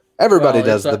 Everybody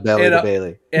does the belly to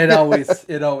Bailey. It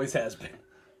always has been.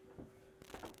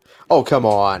 Oh, come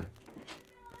on.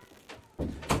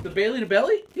 The Bailey to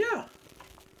belly? Yeah.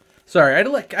 Sorry,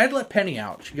 I'd let Penny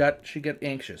out. She got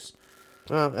anxious.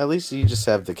 Well, at least you just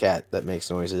have the cat that makes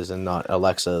noises and not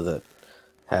Alexa that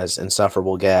has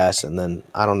insufferable gas, and then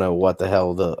I don't know what the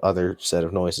hell the other set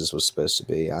of noises was supposed to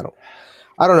be. I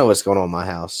don't know what's going on in my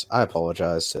house. I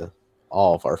apologize to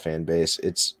all of our fan base.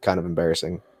 It's kind of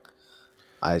embarrassing.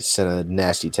 I sent a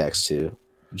nasty text to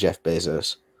Jeff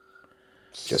Bezos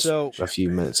just a few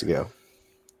minutes ago.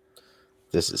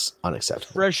 This is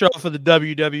unacceptable. Fresh off of the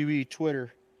WWE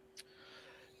Twitter,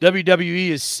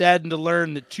 WWE is saddened to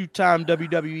learn that two-time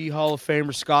WWE Hall of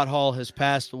Famer Scott Hall has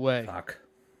passed away. Fuck.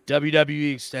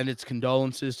 WWE extended its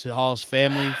condolences to Hall's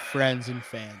family, friends, and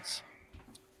fans.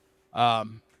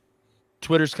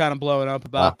 Twitter's kind of blowing up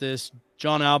about this.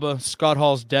 John Alba, Scott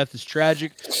Hall's death is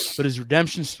tragic, but his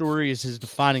redemption story is his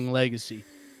defining legacy.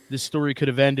 This story could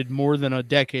have ended more than a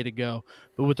decade ago,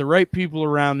 but with the right people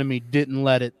around him, he didn't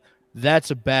let it.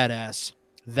 That's a badass.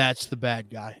 That's the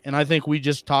bad guy. And I think we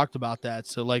just talked about that.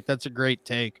 So, like, that's a great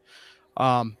take.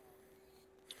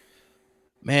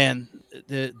 Man,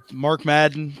 Mark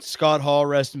Madden, Scott Hall,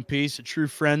 rest in peace. A true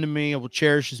friend to me. I will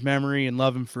cherish his memory and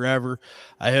love him forever.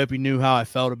 I hope he knew how I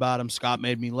felt about him. Scott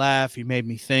made me laugh. He made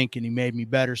me think, and he made me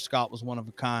better. Scott was one of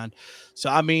a kind. So,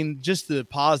 I mean, just the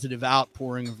positive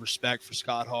outpouring of respect for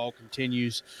Scott Hall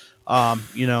continues.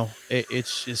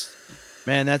 It's just,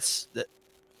 man, that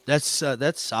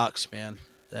sucks, man.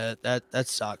 That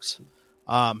sucks.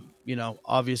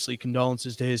 Obviously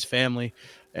condolences to his family.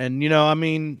 And, I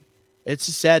mean, it's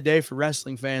a sad day for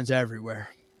wrestling fans everywhere.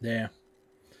 Yeah.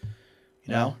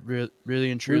 Really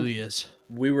and truly is.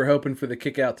 We were hoping for the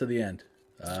kick out to the end.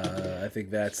 I think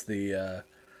that's the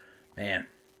man.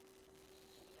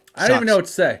 I don't even know what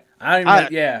to say. I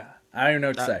don't even know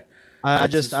what to say.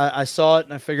 I saw it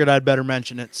and I figured I'd better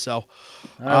mention it. So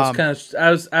I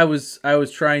was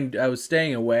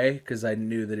staying away because I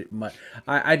knew that it might.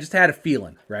 I just had a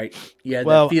feeling, right? Yeah,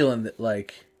 that feeling that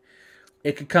like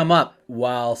it could come up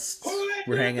whilst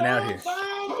we're hanging out here.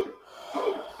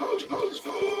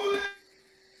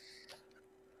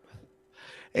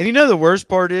 And the worst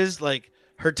part is like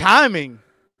her timing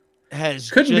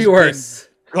couldn't be worse.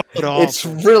 It's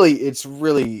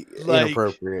really like,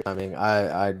 inappropriate. I mean,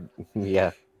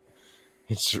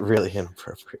 it's really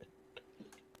inappropriate.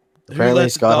 Apparently,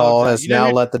 Scott Hall has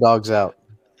now let the dogs out.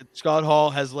 Scott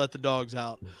Hall has let the dogs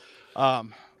out.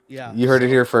 Yeah, you heard it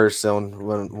here first on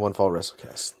One Fall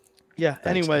WrestleCast. Yeah. Thanks,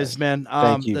 anyways, guys. man,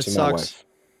 thank you that to sucks. my wife.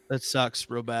 That sucks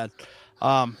real bad.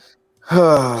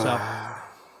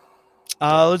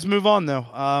 Let's move on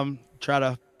though. Try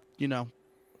to,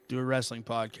 do a wrestling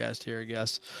podcast here, I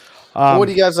guess. What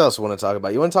do you guys else want to talk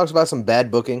about? You want to talk about some bad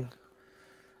booking?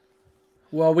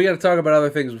 Well, we got to talk about other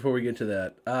things before we get to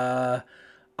that.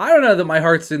 I don't know that my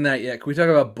heart's in that yet. Can we talk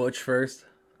about Butch first?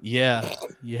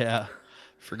 Yeah.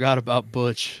 Forgot about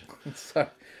Butch. Sorry.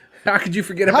 How could you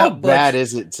forget about Butch? How bad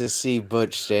is it to see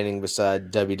Butch standing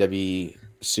beside WWE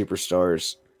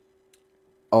superstars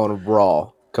on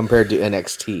Raw compared to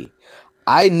NXT?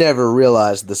 I never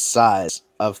realized the size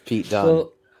of Pete Dunne.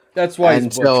 Well, that's why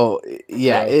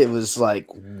it was like,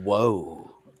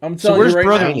 whoa. I'm telling you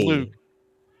right now. Luke?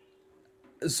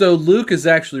 So Luke is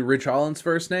actually Ridge Holland's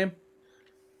first name.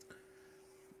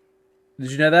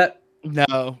 Did you know that?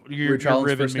 No, you're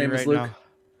ribbing first name is Luke. Now.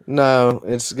 No,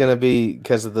 it's gonna be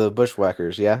because of the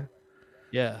Bushwhackers. Yeah.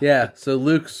 Yeah. So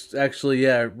Luke's actually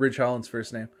Ridge Holland's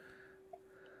first name.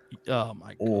 Oh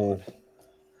my god.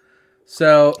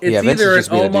 So it's either an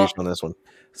homage on this one.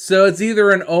 So it's either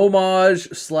an homage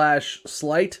 /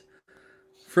 slight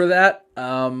for that,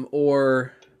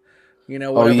 or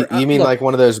whatever. You mean like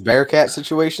one of those Bearcat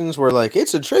situations where like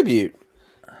it's a tribute,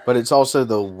 but it's also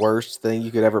the worst thing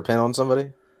you could ever pin on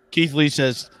somebody? Keith Lee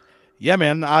says, "Yeah,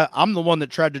 man, I'm the one that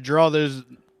tried to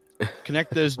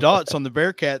connect those dots on the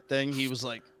Bearcat thing." He was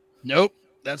like, "Nope,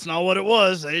 that's not what it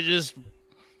was. It's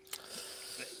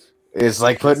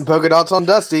like putting polka dots on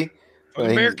Dusty."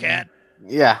 Bearcat.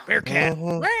 Yeah. Bearcat.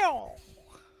 Mm-hmm.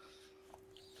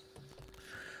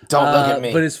 Don't look at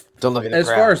me. But don't look at as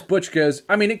far as Butch goes,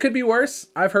 I mean, it could be worse.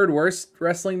 I've heard worse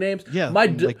wrestling names. Yeah,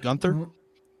 like Gunther.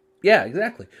 Yeah,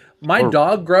 exactly. My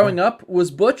dog growing up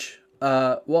was Butch.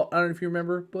 Well, I don't know if you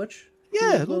remember Butch.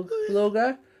 Yeah, little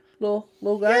guy.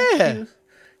 Little guy.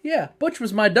 Yeah. Butch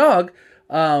was my dog.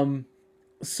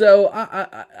 So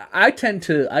I tend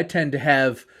to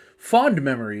have fond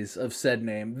memories of said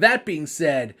name. That being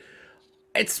said,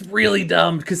 it's really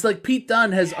dumb because like Pete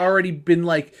Dunne has already been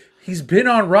like he's been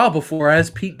on Raw before as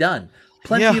Pete Dunne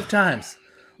plenty of times,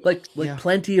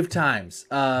 plenty of times.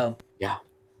 So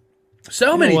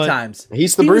many times.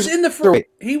 He's the Bruce in the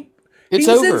he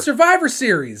was in Survivor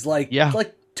Series like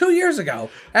 2 years ago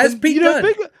as Pete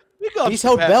Dunne. He's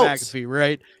held belts, McAfee,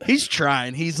 right? He's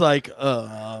trying. He's like,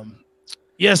 so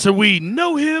we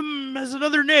know him as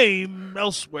another name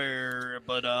elsewhere,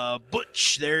 but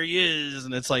Butch, there he is,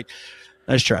 and it's like,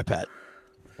 nice try, Pat.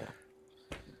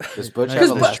 Does Butch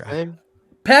have a last name?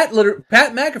 Pat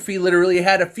McAfee literally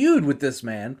had a feud with this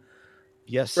man.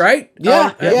 Yes. Right?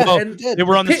 Yeah. And they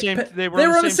were on the same. They were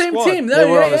on the same team.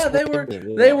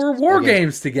 They were War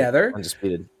Games together.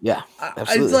 Undisputed. Yeah.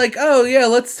 Absolutely. It's like,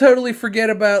 let's totally forget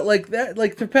about like that.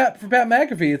 Like for Pat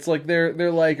McAfee, it's like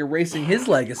they're like erasing his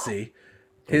legacy,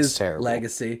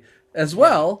 legacy as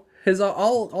well. His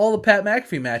all the Pat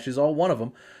McAfee matches, all one of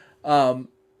them.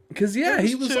 Because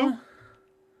he was.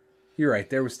 You're right.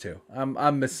 There was two. I'm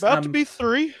about to be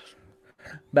three.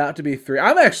 About to be 3.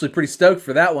 I'm actually pretty stoked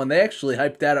for that one. They actually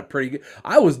hyped that up pretty good.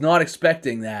 I was not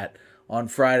expecting that on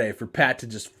Friday for Pat to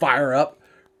just fire up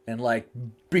and like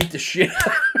beat the shit.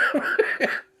 I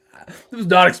was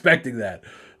not expecting that.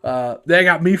 They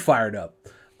got me fired up.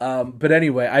 But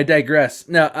anyway, I digress.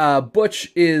 Now,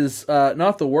 Butch is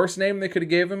not the worst name they could have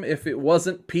gave him. If it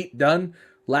wasn't Pete Dunne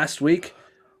last week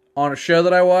on a show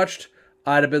that I watched,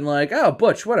 I'd have been like, oh,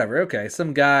 Butch, whatever. Okay,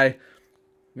 some guy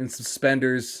in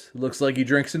suspenders, looks like he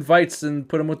drinks and fights, and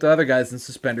put him with the other guys in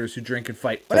suspenders who drink and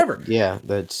fight. Whatever. Yeah,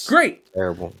 that's great.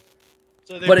 terrible.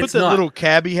 So they put the little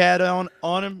cabbie hat on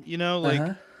him, you know, like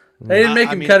they didn't make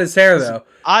him cut his hair though.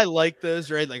 I like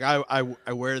those, right? Like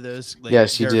I wear those. Like,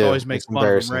 yes, you Derek do. Always makes fun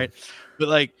of them, right? But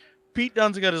like Pete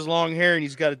Dunne's got his long hair and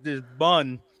he's got this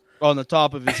bun on the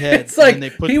top of his head. It's like and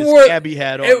they put he this wore cabbie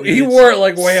hat on. He wore it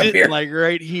like way up here, like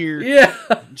right here. Yeah,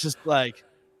 just like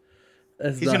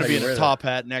That's he's gonna be in a top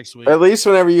hat next week. At least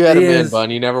whenever you had a man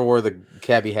bun, you never wore the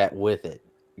cabbie hat with it.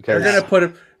 Because they're gonna put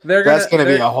him. That's gonna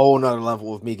be a whole nother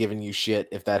level of me giving you shit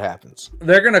if that happens.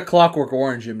 They're gonna Clockwork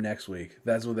Orange him next week.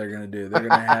 That's what they're gonna do. They're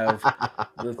gonna have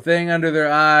the thing under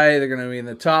their eye. They're gonna be in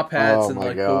the top hats and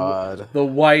like the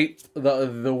white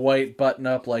white button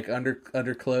up like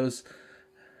under clothes.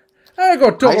 I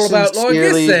go talk about like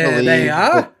this. They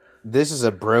are. This is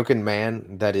a broken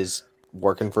man that is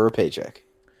working for a paycheck.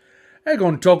 They're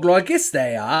gonna talk like this.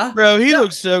 They are. Bro, he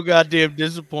looks so goddamn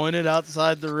disappointed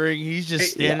outside the ring. He's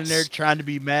just standing there trying to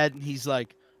be mad, and he's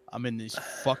like, "I'm in these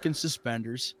fucking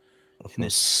suspenders, in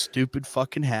this stupid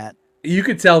fucking hat." You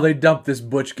could tell they dumped this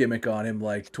Butch gimmick on him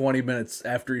like 20 minutes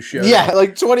after he showed up. Yeah,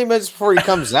 like 20 minutes before he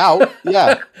comes out.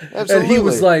 Yeah, absolutely. And he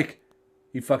was like,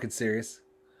 "You fucking serious?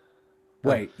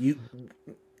 Wait, you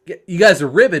guys are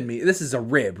ribbing me. This is a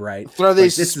rib, right? Throw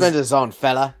these suspenders on,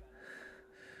 fella.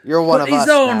 You're one of us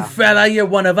now. Fella, you're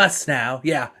one of us now."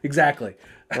 Yeah, exactly.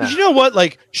 Yeah. You know what?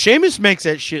 Like, Sheamus makes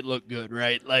that shit look good,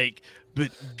 right? Like, but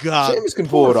God, Sheamus can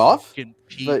pull it off.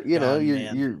 But you know,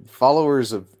 you're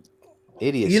followers of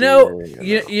idiocy. You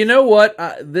know what?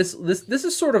 This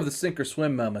is sort of the sink or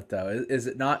swim moment, though, is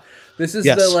it not? This is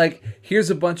the like, here's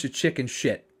a bunch of chicken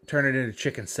shit, turn it into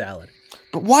chicken salad.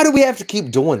 But why do we have to keep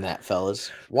doing that,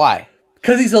 fellas? Why?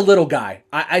 Because he's a little guy.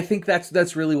 I think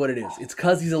that's really what it is. It's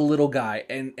because he's a little guy,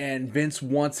 and Vince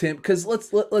wants him. Because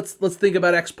let's think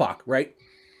about X-Pac, right?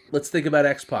 Let's think about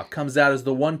X-Pac. Comes out as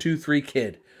the 1, 2, 3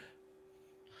 kid.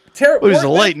 Well, he was a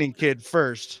Lightning Kid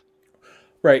first,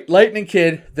 right? Lightning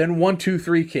Kid, then 1, 2,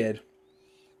 3 kid.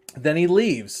 Then he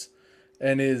leaves,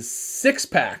 and is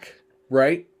 6-pack,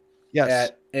 right?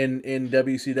 Yes. In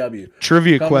WCW.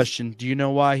 Trivia question: do you know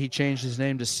why he changed his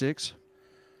name to Six?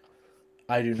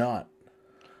 I do not.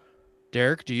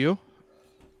 Derek, do you?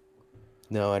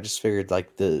 No, I just figured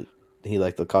he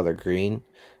liked the color green,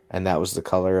 and that was the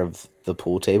color of the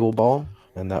pool table ball,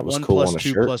 and that was cool on a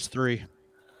shirt. 1 + 2 + 3.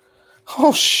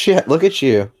 Oh shit! Look at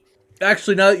you.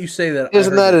 Actually, now that you say that,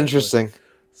 isn't that interesting?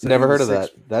 So never heard of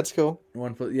that. That's cool.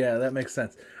 Yeah, that makes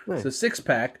sense. Right. So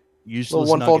 6-pack. Useless.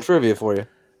 One fall trivia for you.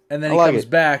 And then he comes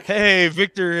back. Hey,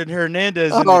 Victor and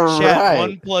Hernandez in the chat.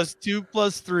 1 + 2 +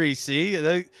 3. See,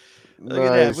 look at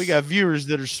that. We got viewers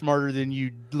that are smarter than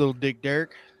you, little Dick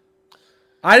Derek.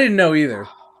 I didn't know either.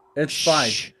 It's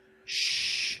fine.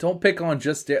 Don't pick on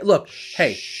just Derek. Look,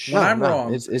 hey, when I'm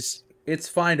wrong, it's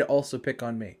fine to also pick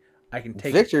on me. I can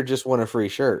take Victor just won a free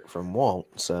shirt from Walt,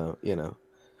 so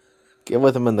get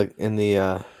with him in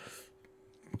the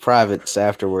privates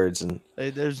afterwards, and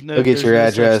he'll get your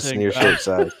address and your shirt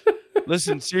size.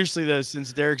 Listen, seriously though,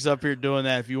 since Derek's up here doing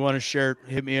that, if you want a shirt,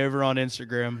 hit me over on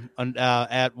Instagram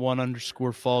at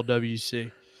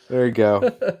 @1_FallWC. There you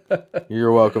go.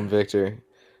 You're welcome, Victor.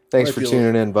 Thanks for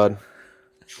tuning in, bud.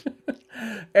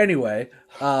 Anyway,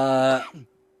 I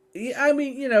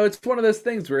mean, it's one of those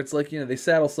things where it's like, they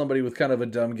saddle somebody with kind of a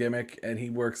dumb gimmick, and he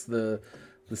works the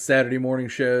Saturday morning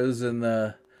shows and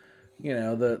the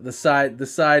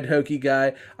side hokey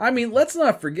guy. I mean, let's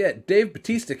not forget Dave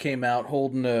Bautista came out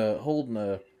holding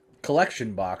a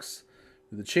collection box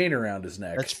with a chain around his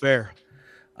neck. That's fair.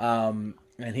 And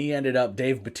he ended up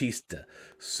Dave Bautista.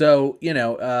 So,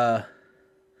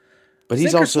 but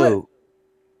he's also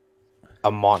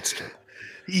a monster.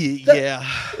 Yeah.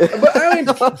 But I mean,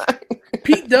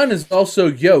 Pete Dunne is also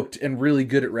yoked and really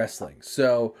good at wrestling.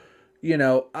 So,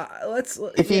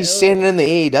 if he's standing in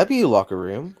the AEW locker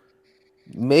room,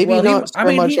 maybe not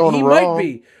so much on he Raw. Might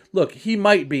be. Look, he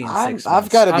might be in 6 months. I've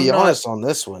got to be honest on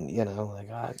this one.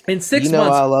 In 6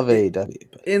 months, I love AEW.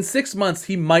 But. In 6 months,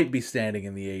 he might be standing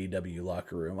in the AEW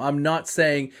locker room. I'm not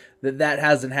saying that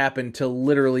hasn't happened to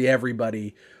literally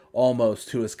everybody almost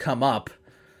who has come up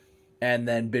and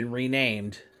then been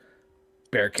renamed.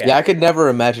 Bearcat. Yeah, I could never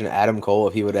imagine Adam Cole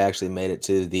if he would have actually made it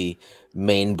to the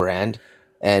main brand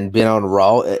and been on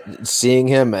Raw, seeing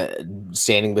him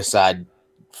standing beside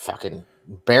fucking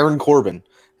Baron Corbin,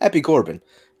 Happy Corbin,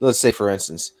 let's say, for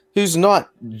instance, who's not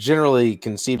generally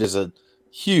conceived as a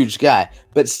huge guy,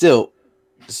 but still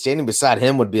standing beside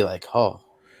him would be like, oh,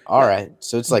 all right.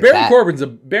 So it's like Baron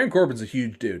Corbin's a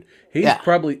huge dude. He's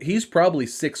probably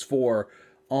 6'4",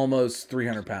 almost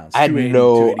 300 pounds. I had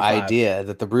no idea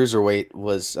that the bruiserweight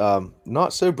was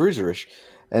not so bruiserish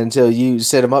until you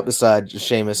set him up beside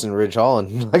Sheamus and Ridge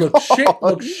Holland. Like,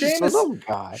 look, Sheamus,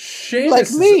 guy, Sheamus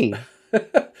like me.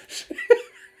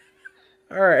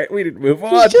 All right, we didn't move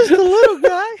on. He's just a little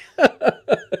guy.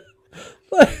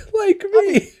 like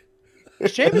me.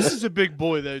 Sheamus is a big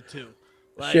boy though too.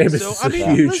 Like, Sheamus is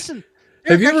huge. Listen,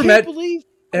 have you ever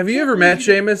met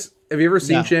Sheamus? Have you ever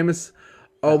seen Sheamus?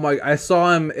 Oh my! I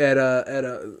saw him at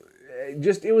a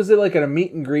it was like at a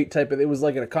meet and greet type of. It was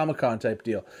like at a Comic-Con type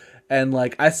deal, and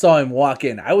like I saw him walk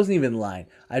in. I wasn't even lying.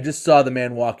 I just saw the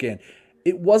man walk in.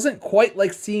 It wasn't quite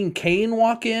like seeing Kane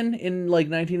walk in like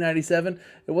 1997.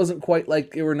 It wasn't quite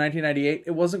like it were 1998.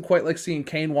 It wasn't quite like seeing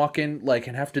Kane walk in like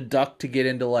and have to duck to get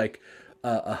into like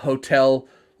a hotel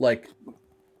like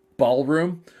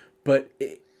ballroom. But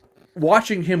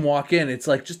watching him walk in, it's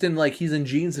like just in like he's in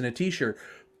jeans and a t-shirt,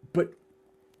 but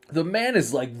the man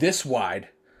is like this wide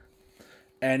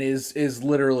and is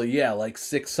literally like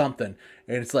 6 something,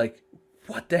 and it's like,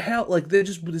 what the hell? Like they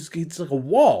just, it's like a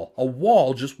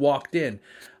wall just walked in.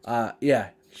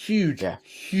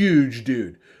 Huge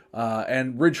dude.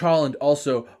 And Ridge Holland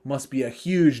also must be a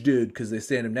huge dude because they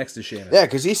stand him next to Sheamus. Yeah,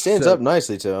 because he stands up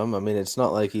nicely to him. I mean, it's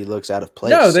not like he looks out of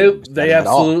place. No, they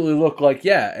absolutely look like,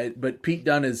 but Pete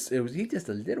Dunne he's just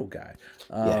a little guy.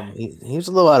 He was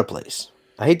a little out of place.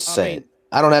 I hate to say it.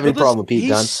 I don't have any problem with Pete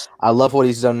Dunne. I love what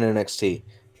he's done in NXT.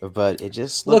 But it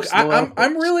just looks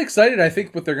I'm really excited. I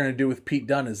think what they're going to do with Pete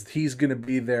Dunne is he's going to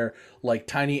be their like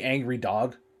tiny angry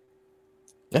dog,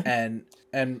 and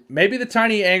maybe the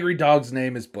tiny angry dog's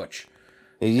name is Butch.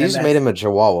 You just made him a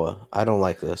Chihuahua. I don't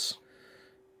like this.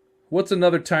 What's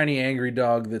another tiny angry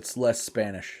dog that's less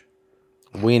Spanish?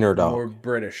 Wiener dog. Or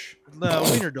British. No,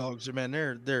 wiener dogs are, man.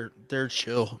 They're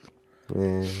chill.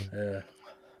 They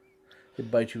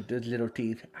bite you with those little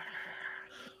teeth.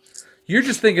 You're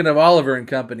just thinking of Oliver and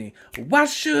Company. Why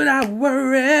should I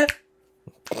worry?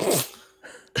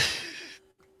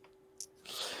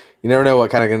 You never know what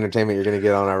kind of entertainment you're going to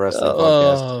get on our wrestling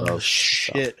podcast. Oh,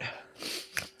 shit.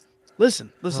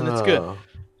 Listen, it's good. Where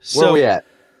So, are we at?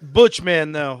 Butch,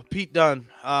 man, though. Pete Dunne.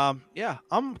 I'm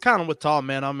kind of with Tom,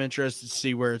 man. I'm interested to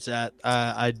see where it's at.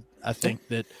 I think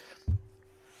that,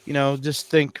 just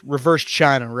think reverse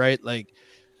China, right? Like,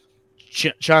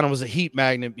 China was a heat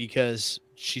magnet because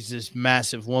she's this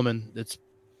massive woman that's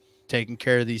taking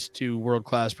care of these 2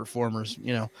 world-class performers.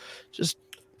 Just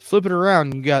flip it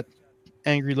around. You got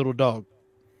angry little dog.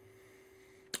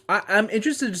 I'm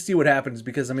interested to see what happens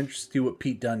because I'm interested to see what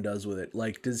Pete Dunne does with it.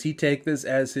 Like, does he take this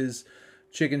as his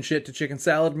chicken shit to chicken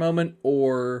salad moment,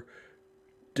 or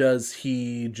does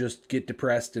he just get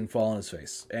depressed and fall on his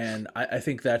face? And I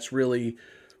think that's really...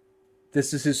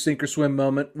 This is his sink or swim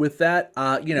moment with that.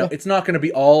 It's not going to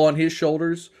be all on his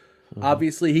shoulders. Mm-hmm.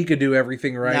 Obviously, he could do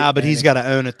everything right. Nah, but he's got to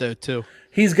own it, though, too.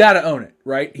 He's got to own it,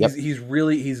 right? Yep.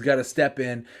 He's got to step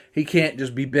in. He can't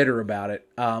just be bitter about it.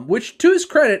 Which, to his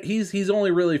credit, he's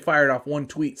only really fired off 1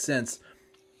 tweet since.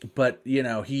 But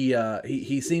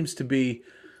he seems to be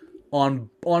on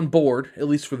board, at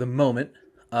least for the moment,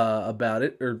 about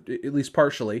it, or at least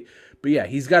partially. But yeah,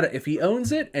 he's got to. If he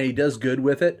owns it and he does good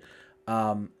with it,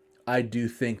 I do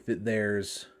think that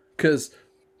because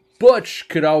Butch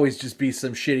could always just be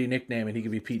some shitty nickname and he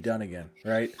could be Pete Dunne again,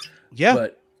 right? Yeah.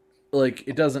 But like,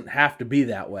 it doesn't have to be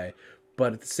that way.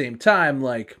 But at the same time,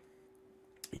 like,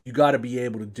 you got to be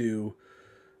able to do,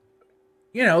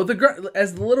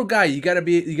 as the little guy, you got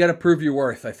to prove your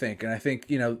worth, I think. And I think,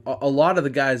 a lot of the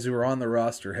guys who are on the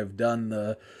roster have done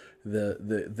the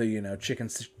chicken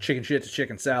shit to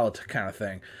chicken salad kind of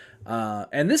thing.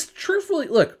 And this, truthfully,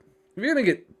 look, if you're going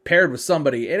to get paired with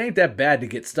somebody, it ain't that bad to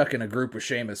get stuck in a group with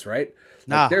Sheamus, right?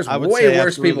 Nah, there's I would way say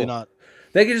worse people. Not.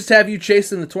 They could just have you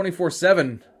chasing the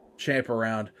 24/7 champ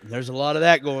around. There's a lot of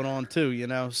that going on too,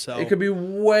 so it could be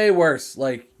way worse.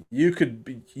 Like you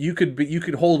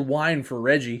could hold wine for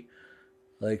Reggie.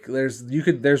 Like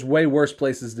there's way worse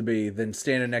places to be than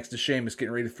standing next to Sheamus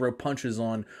getting ready to throw punches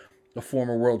on a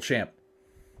former world champ.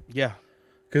 Yeah,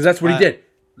 because that's what he did.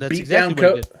 That's beat exactly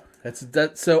down what he did.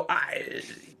 That's so I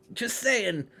just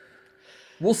saying.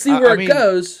 We'll see where it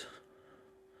goes.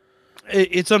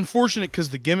 It's unfortunate because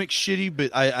the gimmick's shitty,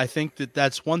 but I think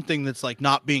that's one thing that's like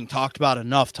not being talked about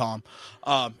enough, Tom,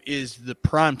 is the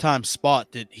primetime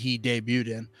spot that he debuted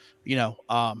in,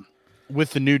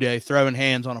 with the New Day, throwing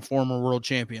hands on a former world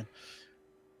champion,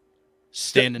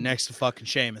 standing next to fucking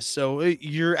Sheamus. So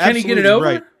you're absolutely Can he get it over?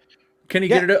 Right. Can he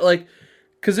get it like?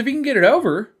 Because if he can get it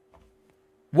over,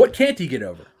 what can't he get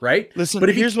over? Right. Listen, but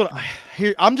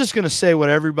I'm just gonna say what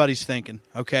everybody's thinking.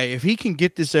 Okay, if he can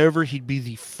get this over, he'd be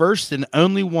the first and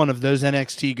only one of those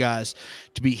NXT guys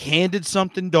to be handed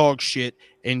something dog shit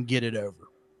and get it over.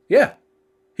 Yeah,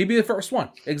 he'd be the first one.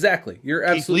 Exactly. You're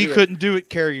absolutely. Keith Lee couldn't do it.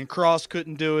 Karrion Kross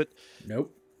couldn't do it.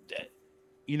 Nope.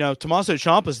 Tommaso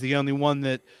Ciampa's the only one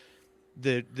that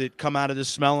come out of this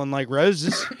smelling like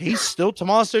roses. He's still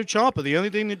Tommaso Ciampa. The only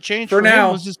thing that changed for now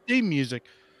him was his theme music.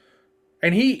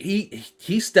 And he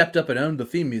stepped up and owned the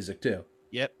theme music too.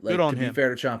 Yep, good on him. To be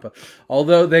fair to Ciampa,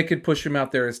 although they could push him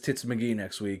out there as Tits McGee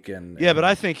next week, but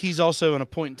I think he's also in a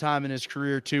point in time in his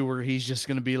career too where he's just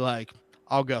going to be like,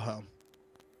 "I'll go home."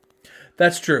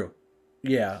 That's true.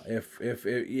 Yeah,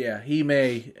 he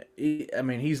may.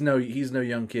 He's no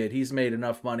young kid. He's made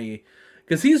enough money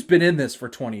because he's been in this for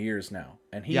 20 years now,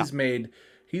 and he's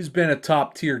been a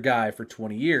top tier guy for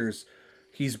 20 years.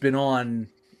 He's been on.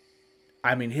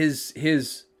 His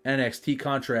NXT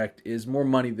contract is more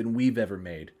money than we've ever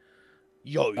made.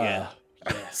 Yo, yeah.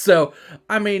 So,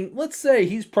 let's say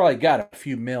he's probably got a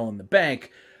few mil in the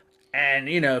bank, and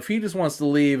if he just wants to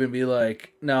leave and be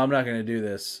like, "No, I'm not going to do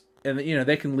this," and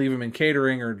they can leave him in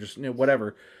catering or just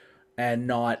whatever, and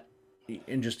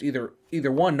just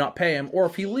either one not pay him, or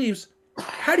if he leaves,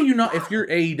 how do you not? If you're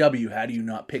AEW, how do you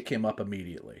not pick him up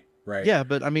immediately? Right? Yeah,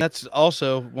 but that's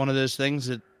also one of those things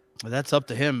that's up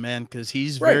to him, man, because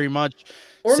he's very much.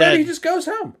 Or maybe he just goes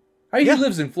home. He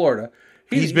lives in Florida.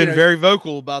 He's been very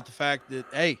vocal about the fact that,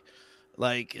 hey,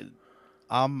 my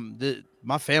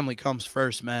family comes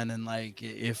first, man, and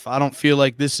if I don't feel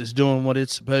like this is doing what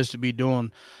it's supposed to be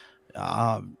doing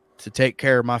to take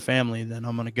care of my family, then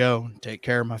I'm gonna go and take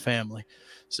care of my family.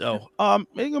 So it's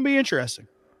gonna be interesting.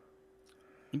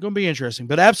 It's going to be interesting,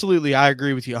 but absolutely, I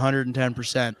agree with you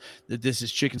 110% that this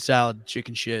is chicken salad,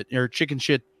 chicken shit, or chicken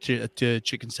shit to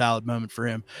chicken salad moment for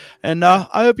him. And I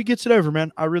hope he gets it over,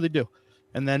 man. I really do.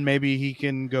 And then maybe he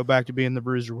can go back to being the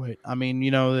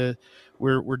bruiserweight.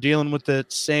 We're dealing with the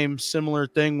similar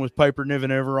thing with Piper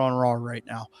Niven over on Raw right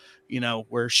now,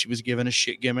 where she was given a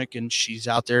shit gimmick and she's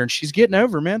out there and she's getting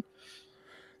over, man.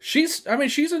 She's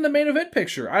in the main event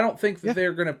picture. I don't think that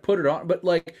they're going to put it on, but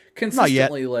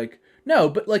consistently, no,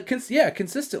 but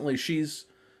consistently, she's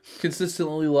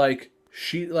consistently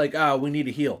we need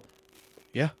a heel.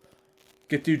 Yeah.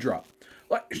 Get Doudrop.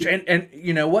 And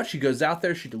you know what? She goes out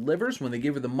there, she delivers. When they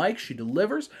give her the mic, she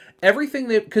delivers. Everything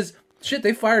because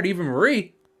they fired Eva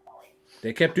Marie.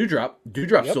 They kept Doudrop.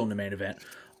 Doudrop's still in the main event.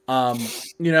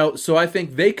 So I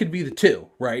think they could be the two,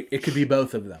 right? It could be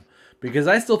both of them. Because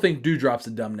I still think Doudrop's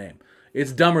a dumb name.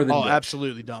 It's dumber than Butch.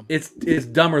 Absolutely dumb. It's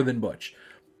dumber than Butch.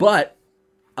 But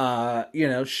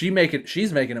she's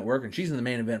making it work, and she's in the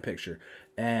main event picture.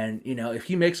 And if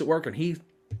he makes it work and he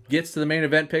gets to the main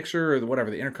event picture or the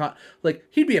Intercon,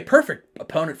 he'd be a perfect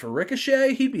opponent for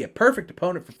Ricochet. He'd be a perfect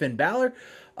opponent for Finn Balor.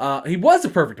 He was a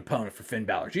perfect opponent for Finn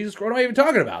Balor. Jesus, what am I even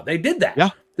talking about? They did that. Yeah.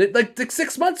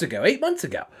 6 months ago, 8 months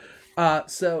ago.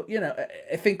 So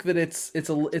I think that it's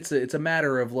a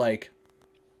matter of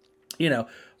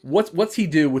what's he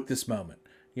do with this moment?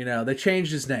 They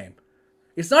changed his name.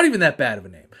 It's not even that bad of a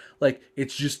name.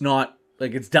 It's just not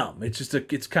it's dumb. It's just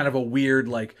it's kind of a weird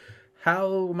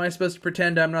how am I supposed to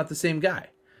pretend I'm not the same guy?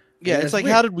 Yeah, it's weird.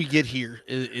 How did we get here?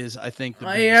 Is I think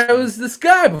I was this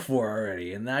guy before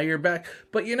already, and now you're back.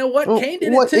 But you know what? Kane did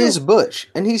it too. What is Butch?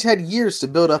 And he's had years to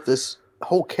build up this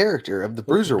whole character of the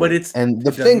bruiserweight, and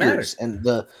the fingers, and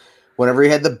whenever he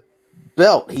had the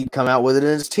belt, he'd come out with it in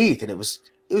his teeth, and it was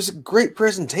a great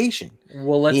presentation.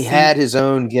 Well, he had his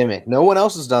own gimmick. No one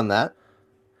else has done that.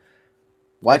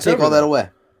 Why take all that away?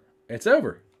 It's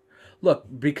over. Look,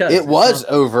 because it was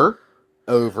over.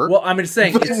 Well, I'm just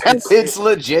saying it's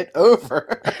legit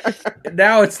over.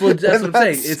 Now it's legit. That's what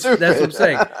I'm saying. That's what I'm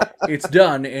saying. It's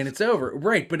done and it's over.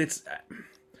 Right, but it's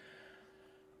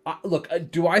look.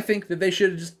 Do I think that they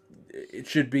should it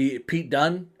should be Pete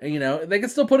Dunne? They can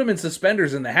still put him in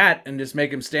suspenders in the hat and just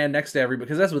make him stand next to everybody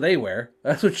because that's what they wear.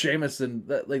 That's what Sheamus and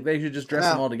they should just dress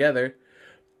them all together,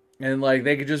 and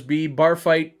they could just be bar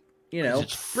fight.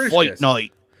 It's fight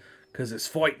night. Because it's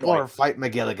fight night. Or fight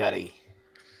McGillicuddy.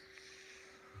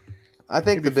 I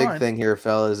think the big thing here,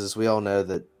 fellas, is we all know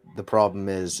that the problem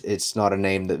is it's not a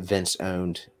name that Vince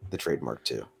owned the trademark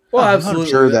to. Well, absolutely. I'm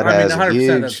sure that has 100%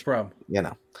 huge, that's the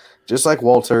problem. Just like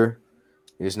Walter,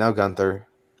 He's now Gunther.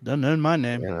 Doesn't know my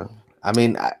name. You know, I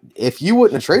mean, if you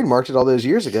wouldn't have trademarked it all those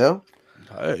years ago,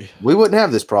 Hey, we wouldn't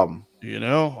have this problem. you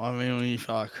know, I mean, when you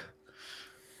fuck.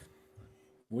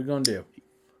 What we gonna do?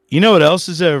 You know what else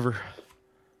is over?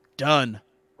 Done.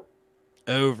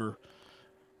 Over.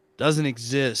 Doesn't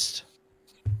exist.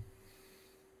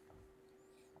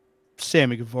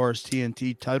 Sammy Guevara's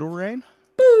TNT title reign.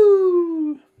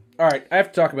 Boo! All right, I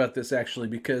have to talk about this actually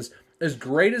because as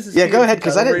great as his Go ahead,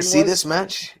 because I title didn't reign see was- this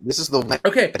match. This is the match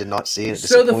Okay, I did not see. It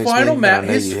so the disappoints final me, but I match,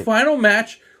 know his you- final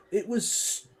match, it was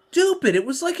stupid. It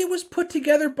was like it was put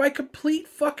together by complete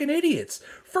fucking idiots.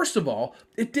 First of all,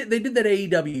 they did that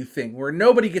AEW thing where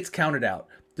nobody gets counted out,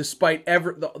 despite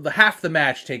the half the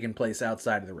match taking place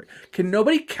outside of the ring. Can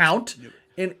nobody count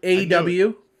in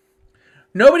AEW?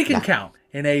 Nobody can count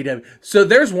in AEW. So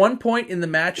there's one point in the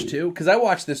match too, because I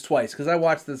watched this twice. Because I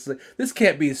watched this. This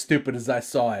can't be as stupid as I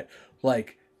saw it.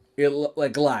 Like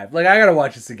live. Like I gotta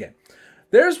watch this again.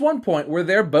 There's one point where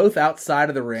they're both outside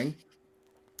of the ring.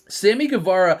 Sammy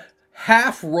Guevara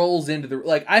half rolls into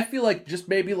the I feel like just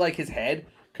maybe like his head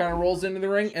kind of rolls into the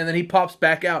ring, and then he pops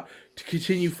back out to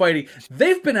continue fighting.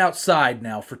 They've been outside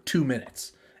now for 2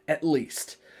 minutes at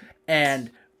least,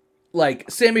 and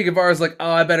like Sammy Guevara's like,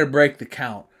 oh, I better break the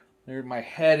count. There's my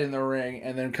head in the ring,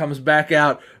 and then comes back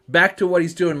out, back to what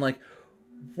he's doing. Like,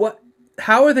 what?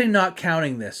 How are they not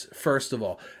counting this? First of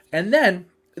all, and then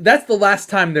that's the last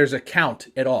time there's a count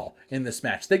at all in this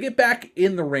match. They get back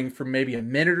in the ring for maybe a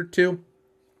minute or two,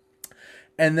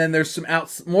 and then there's some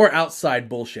more outside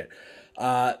bullshit.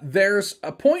 There's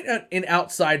a point in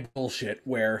outside bullshit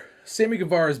where Sammy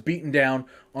Guevara is beaten down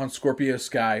on Scorpio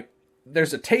Sky.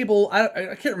 There's a table.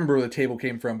 I can't remember where the table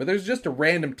came from, but there's just a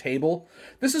random table.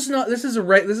 This is not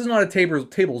a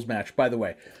tables match, by the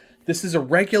way. This is a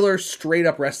regular straight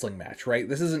up wrestling match, right?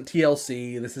 This isn't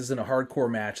TLC. This isn't a hardcore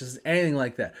match. This isn't anything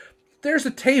like that. There's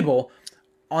a table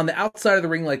on the outside of the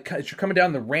ring, like as you're coming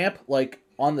down the ramp, like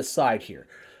on the side here.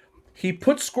 He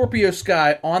puts Scorpio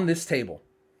Sky on this table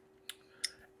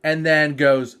and then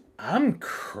goes, I'm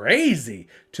crazy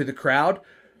to the crowd.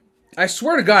 I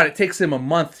swear to God, it takes him a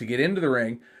month to get into the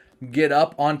ring, get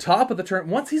up on top of the turn.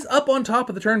 Once he's up on top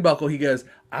of the turnbuckle, he goes,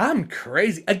 I'm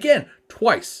crazy. Again,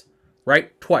 twice,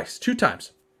 right? Twice, 2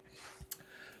 times.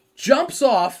 Jumps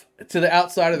off to the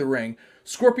outside of the ring.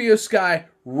 Scorpio Sky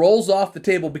rolls off the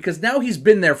table because now he's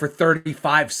been there for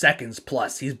 35 seconds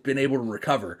plus. He's been able to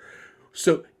recover.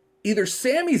 So either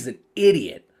Sammy's an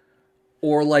idiot,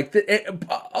 or like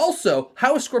also,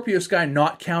 how is Scorpio Sky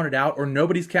not counted out, or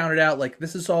nobody's counted out? Like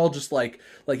this is all just like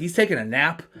he's taking a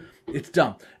nap. It's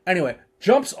dumb. Anyway,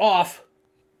 jumps off,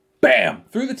 bam,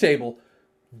 through the table,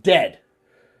 dead.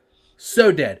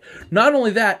 So dead. Not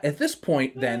only that, at this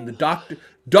point, then the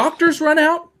doctors run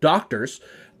out.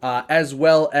 As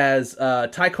well as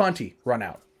Ty Conti run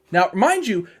out. Now, mind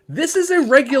you, this is a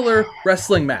regular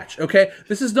wrestling match, okay?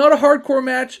 This is not a hardcore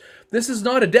match. This is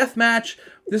not a death match.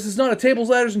 This is not a tables,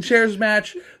 ladders, and chairs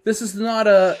match. This is not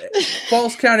a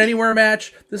false count anywhere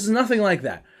match. This is nothing like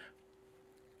that.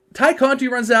 Ty Conti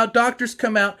runs out. Doctors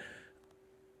come out.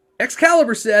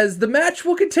 Excalibur says the match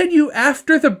will continue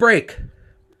after the break.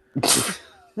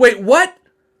 Wait, what?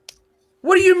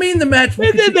 What do you mean the match will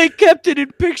continue? And then they kept it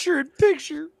in picture.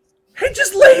 He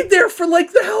just laid there for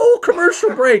like the whole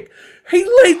commercial break. He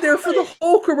laid there for the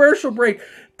whole commercial break.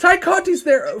 Ty Conti's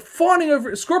there fawning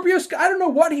over Scorpio Sky. I don't know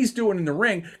what he's doing in the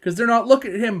ring because they're not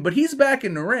looking at him, but he's back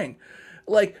in the ring.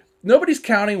 Like, nobody's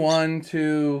counting 1,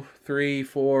 2, 3,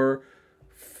 4,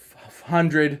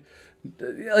 500.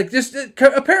 Like, just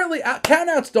apparently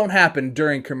countouts don't happen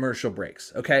during commercial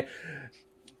breaks, okay?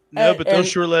 No, but they'll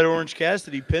sure let Orange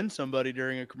Cassidy pin somebody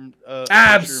during a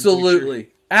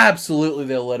absolutely. Absolutely,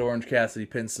 they'll let Orange Cassidy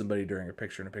pin somebody during a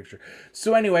picture-in-a-picture.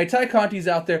 So anyway, Ty Conti's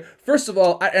out there. First of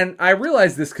all, I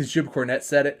realized this because Jim Cornette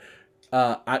said it,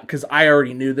 because I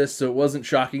already knew this, so it wasn't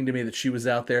shocking to me that she was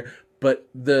out there. But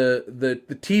the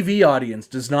TV audience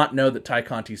does not know that Ty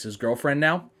Conti's his girlfriend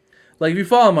now. Like, if you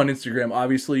follow him on Instagram,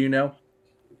 obviously you know.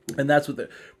 And that's what but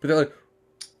they're like,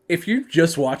 if you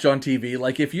just watch on TV,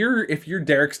 like if you're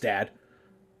Derek's dad,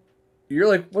 you're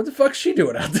like, what the fuck's she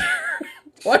doing out there?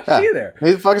 Why is she there?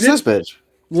 Who the fuck is this bitch?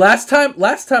 Last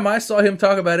time I saw him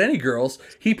talk about any girls,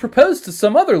 he proposed to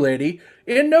some other lady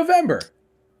in November.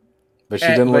 But she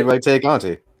didn't look like Tay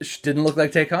Conti. She didn't look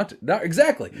like Tay Conti. No,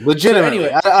 exactly. Legitimately. So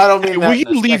anyway, I don't mean that. Will you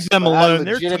leave them alone?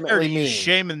 They're legitimately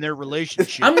shaming their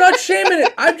relationship. I'm not shaming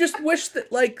it. I just wish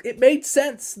that like it made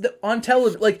sense that on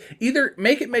television. Like either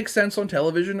make it make sense on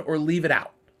television or leave it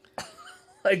out.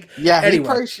 Like yeah, anyway. He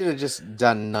probably should have just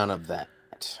done none of that.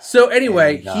 So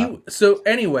anyway,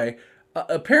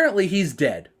 apparently he's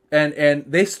dead. and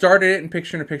they started it in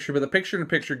picture, but the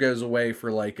picture goes away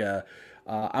for like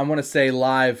I want to say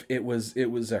live. It was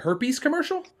a herpes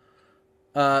commercial.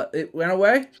 It went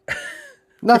away.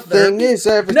 Nothing is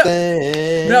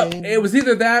everything. No, it was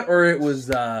either that or it was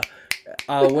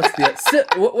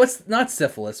what's not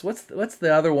syphilis? What's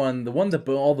the other one? The one that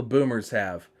all the boomers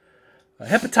have.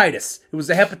 Hepatitis. It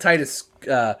was a hepatitis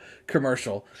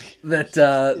commercial that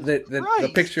Right. the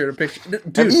picture.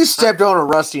 Dude, Have you stepped on a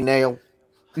rusty nail?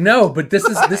 no, but this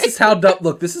is how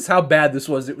look. This is how bad this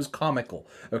was. It was comical.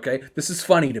 Okay, this is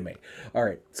funny to me. All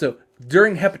right, so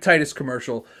during hepatitis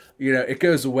commercial, it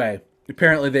goes away.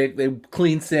 Apparently, they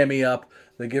clean Sammy up.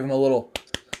 They give him a little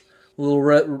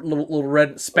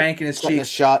red spank in his cheek.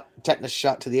 Tetanus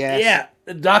shot to the ass. Yeah,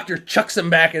 the doctor chucks him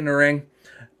back in the ring.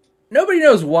 Nobody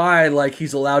knows why, like,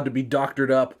 he's allowed to be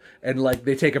doctored up and, like,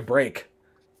 they take a break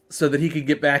so that he could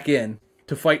get back in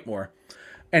to fight more.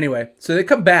 Anyway, so they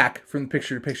come back from the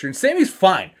picture to picture, and Sammy's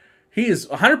fine. He is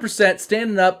 100%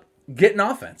 standing up, getting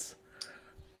offense.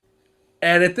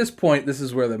 And at this point, this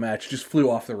is where the match just flew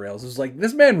off the rails. It was like,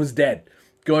 this man was dead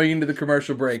going into the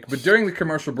commercial break. But during the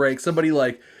commercial break, somebody,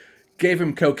 like, gave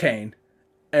him cocaine,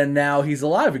 and now he's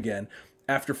alive again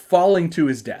after falling to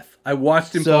his death. I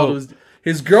watched him fall to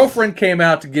his girlfriend came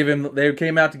out to give him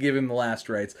the last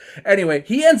rites. Anyway,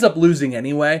 he ends up losing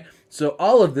anyway. So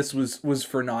all of this was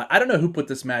for naught. I don't know who put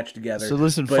this match together. So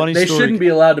listen, but funny they story. shouldn't be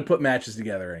allowed to put matches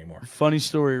together anymore. Funny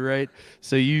story, right?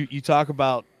 So you talk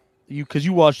about because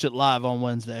you watched it live on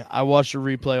Wednesday. I watched a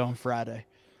replay on Friday.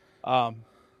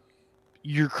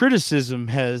 Your criticism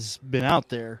has been out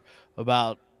there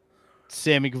about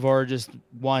Sammy Guevara just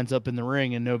winds up in the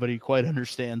ring and nobody quite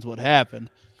understands what happened.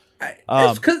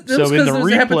 It's because there's a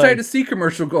hepatitis C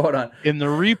commercial going on. In the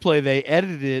replay, they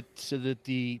edited it so that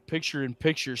the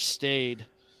picture-in-picture stayed.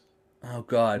 Oh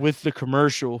God! With the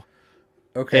commercial,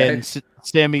 okay. And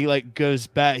Sammy goes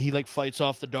back. He fights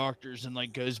off the doctors and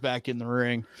goes back in the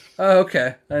ring. Oh,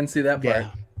 okay. I didn't see that part.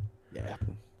 Yeah.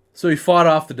 So he fought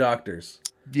off the doctors.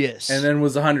 Yes. And then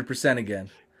was 100% again.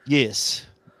 Yes.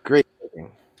 Great.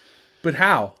 But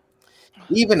how?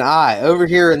 Even I, over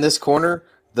here in this corner,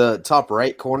 the top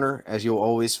right corner, as you'll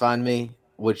always find me,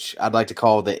 which I'd like to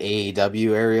call the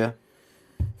AEW area,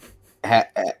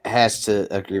 has to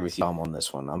agree with you on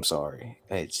this one. I'm sorry.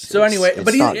 He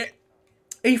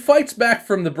fights back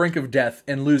from the brink of death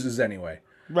and loses anyway.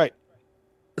 Right.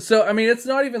 So I mean, it's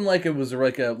not even like it was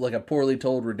like a poorly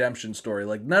told redemption story.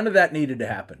 Like none of that needed to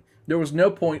happen. There was no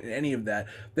point in any of that.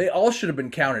 They all should have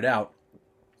been counted out,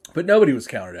 but nobody was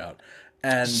counted out.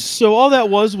 And so all that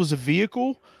was a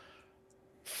vehicle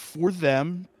for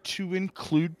them to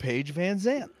include Paige Van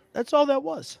Zandt. That's all that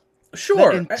was.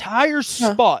 Sure. The entire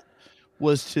spot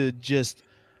was to just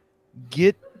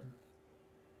get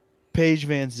Paige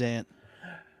Van Zandt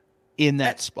in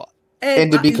that spot.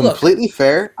 And to be completely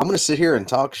fair, I'm going to sit here and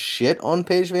talk shit on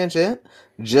Paige Van Zandt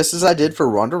just as I did for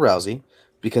Ronda Rousey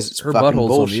because it's her fucking butthole's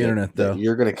bullshit. On the internet, though.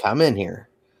 You're going to come in here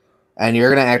and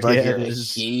you're going to act like you're a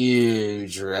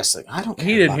huge wrestling. I don't care.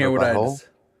 He didn't hear what I just.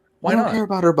 Why I don't not? care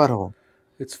about her butthole.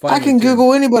 It's fine. I can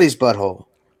Google anybody's butthole.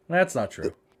 That's not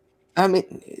true. I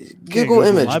mean, Google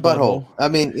image butthole. I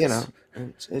mean,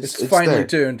 it's finely there.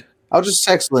 tuned. I'll just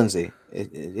text Lindsay.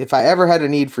 If I ever had a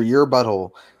need for your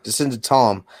butthole to send to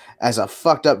Tom as a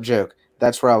fucked up joke,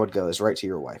 that's where I would go, is right to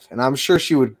your wife. And I'm sure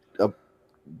she would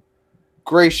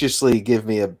graciously give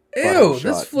me a Ew, this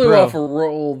shot. flew off a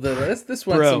roll. This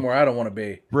went somewhere I don't want to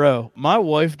be. Bro, my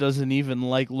wife doesn't even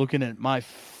like looking at my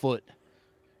foot.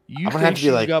 You I'm think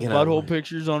she's like, got butthole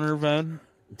pictures on her phone?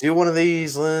 Do one of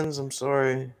these, Linz. I'm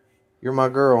sorry. You're my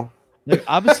girl. Like,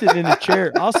 I'll sit in a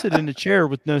chair. I'll sit in a chair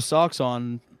with no socks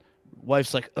on.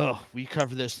 Wife's like, "Oh, we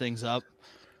cover those things up."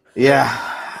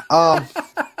 Yeah. And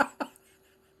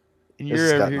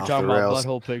you're over here talking about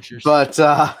butthole pictures. But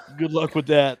good luck with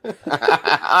that.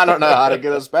 I don't know how to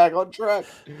get us back on track.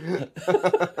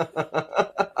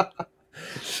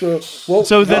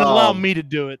 So then allow me to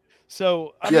do it.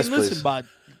 So I yes, mean, listen, bud.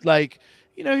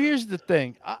 Here's the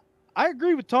thing. I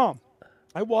agree with Tom.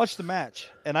 I watched the match,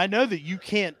 and I know that you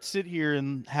can't sit here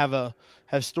and have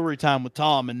story time with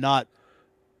Tom and not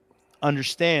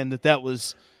understand that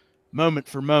was moment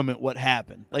for moment what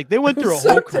happened. Like they went through a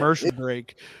whole commercial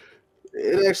break.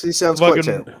 It actually sounds quite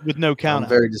terrible. With no count. I'm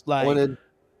very disappointed.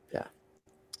 Yeah,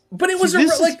 but it was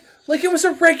it was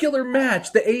a regular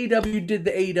match. The AEW did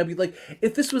the AEW. Like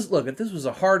if this was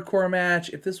a hardcore match,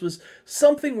 if this was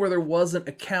something where there wasn't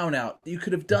a count out, you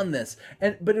could have done this.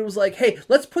 But it was like, hey,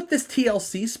 let's put this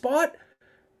TLC spot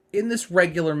in this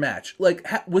regular match. Like,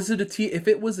 if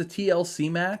it was a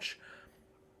TLC match,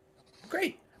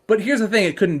 great. But here's the thing: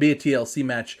 it couldn't be a TLC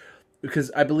match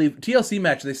because I believe TLC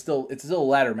match it's still a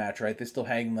ladder match, right? They still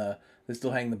hang the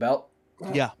belt.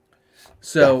 Yeah.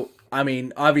 So I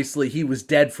mean, obviously he was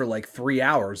dead for like 3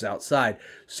 hours outside.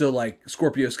 So like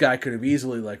Scorpio Sky could have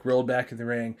easily like rolled back in the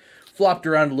ring, flopped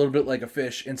around a little bit like a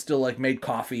fish, and still like made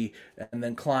coffee and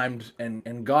then climbed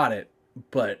and got it.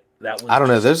 But that was I don't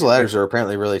know. Those ladders are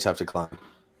apparently really tough to climb.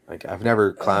 Like I've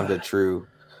never climbed a true,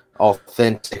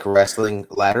 authentic wrestling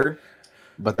ladder,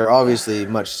 but they're obviously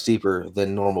much steeper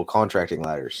than normal contracting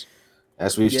ladders.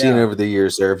 As we've seen over the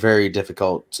years, they're very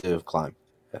difficult to climb.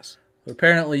 Yes.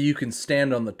 Apparently, you can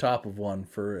stand on the top of one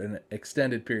for an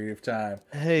extended period of time.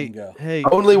 Hey,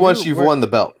 only once you've won the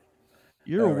belt.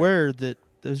 You're aware that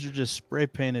those are just spray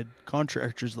painted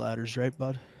contractors' ladders, right,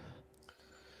 bud?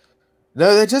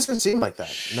 No, that doesn't seem like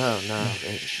that. No.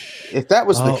 If that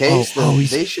was the case, then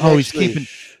they should.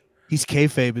 He's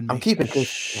kayfabing me. I'm keeping.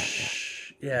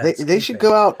 Yeah, they should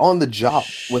go out on the job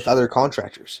with other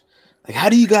contractors. Like, how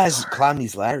do you guys climb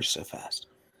these ladders so fast?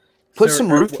 Put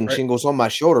some roofing shingles on my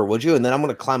shoulder, would you? And then I'm going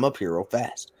to climb up here real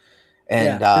fast.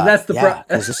 And that's the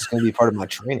because this is going to be part of my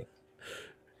training.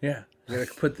 Yeah, you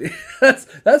gotta put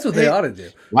that's what they ought to do.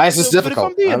 Why is this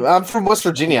difficult? I'm from West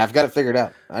Virginia. I've got it figured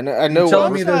out. I know.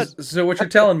 So what you're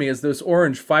telling me is those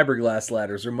orange fiberglass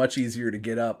ladders are much easier to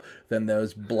get up than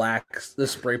those the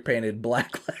spray painted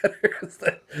black ladders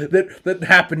that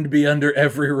happen to be under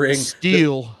every ring.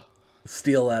 Steel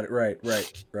ladder. Right.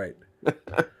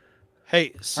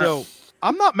 Hey, so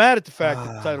I'm not mad at the fact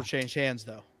that the title changed hands,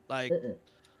 though. Like,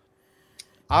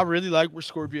 I really like where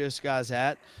Scorpio Sky's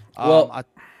at. I'm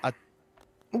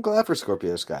glad for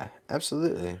Scorpio Sky.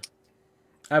 Absolutely.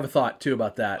 I have a thought, too,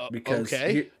 about that, because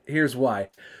here's why.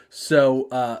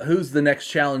 So, who's the next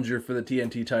challenger for the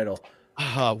TNT title?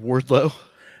 Wardlow.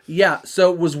 Yeah,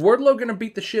 so was Wardlow going to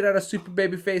beat the shit out of Super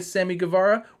Babyface Sammy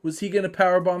Guevara? Was he going to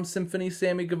powerbomb Symphony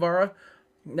Sammy Guevara?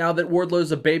 Now that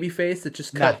Wardlow's a babyface that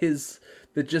just cut his...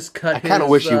 I kind of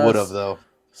wish he would have, though.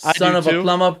 Son of a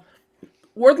plum up.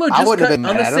 Wardlow just I wouldn't cut have been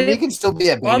mad at him. He can still be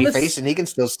a babyface and he can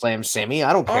still slam Sammy.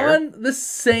 I don't care. On the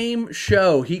same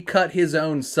show, he cut his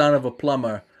own Son of a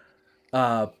Plumber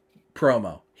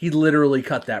promo. He literally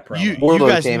cut that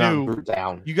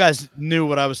promo. You guys knew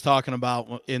what I was talking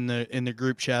about in the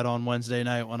group chat on Wednesday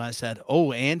night when I said,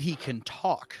 "Oh, and he can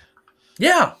talk."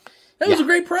 Yeah, that was a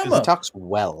great promo. He talks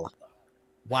well.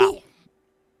 Wow.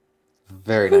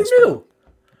 Very nice. Who knew?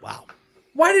 Wow.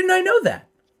 Why didn't I know that?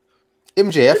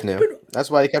 MJF knew. That's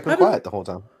why he kept him quiet the whole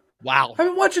time. Wow. I've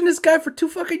been watching this guy for 2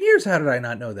 fucking years. How did I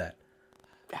not know that?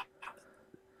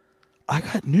 I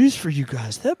got news for you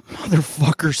guys. That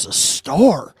motherfucker's a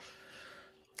star.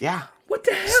 Yeah. What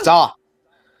the hell? Stop.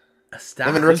 A star.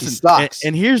 Him and Ricky Stocks.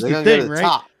 And here's the thing, right?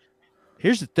 Top.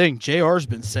 Here's the thing. JR's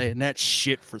been saying that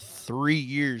shit for 3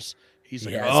 years. He's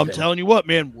like, I'm telling you what,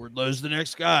 man. Wardlow's the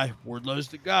next guy. Wardlow's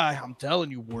the guy. I'm telling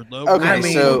you, Wardlow. Okay,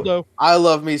 so I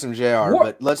love me some JR,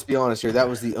 but let's be honest here. That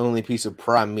was the only piece of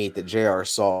prime meat that JR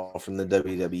saw from the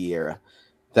WWE era.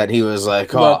 That he was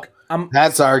like,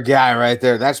 that's our guy right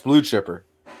there. That's Blue Chipper.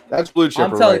 That's Blue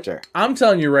Chipper right there. I'm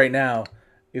telling you right now,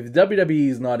 if WWE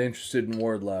is not interested in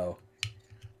Wardlow,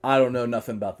 I don't know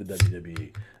nothing about the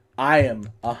WWE. I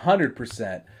am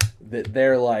 100% that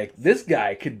they're like, this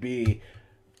guy could be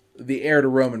the heir to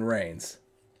Roman Reigns.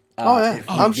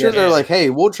 I'm sure they're like,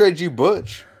 hey, we'll trade you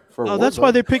Butch for Wardlow. That's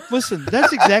why they picked. Listen,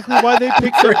 that's exactly why they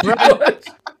picked up Brian.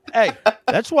 Hey,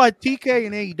 that's why TK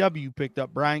and AEW picked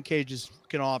up Brian Cage's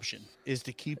fucking option, is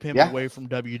to keep him away from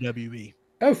WWE.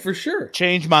 Oh, for sure.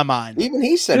 Change my mind. Even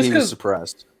he said he was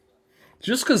surprised.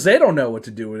 Just because they don't know what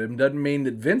to do with him doesn't mean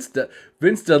that Vince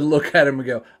doesn't look at him and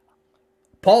go,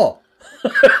 Paul.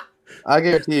 I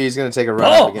guarantee you he's going to take a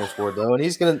run up against Wardlow, and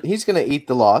he's gonna eat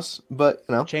the loss. But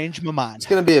change my mind. It's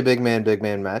going to be a big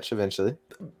man match eventually.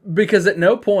 Because at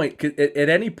no point, at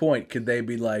any point, could they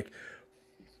be like,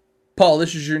 Paul,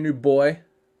 this is your new boy,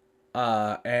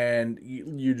 and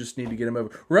you just need to get him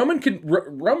over. Roman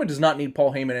does not need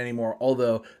Paul Heyman anymore,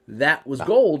 although that was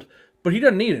gold, but he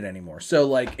doesn't need it anymore. So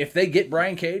like, if they get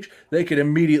Brian Cage, they could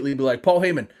immediately be like, Paul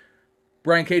Heyman.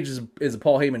 Brian Cage is a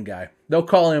Paul Heyman guy. They'll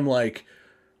call him like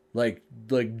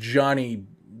Johnny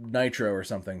Nitro or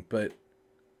something, but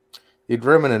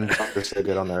Roman and Brock are so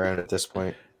good on their own at this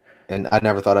point. And I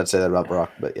never thought I'd say that about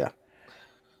Brock, but yeah.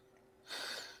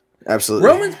 Absolutely.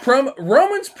 Roman's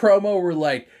promo were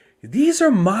like, these are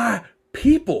my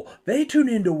people. They tune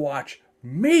in to watch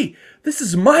me. This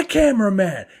is my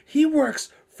cameraman. He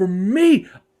works for me.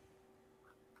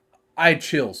 I had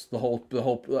chills the whole.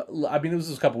 I mean, this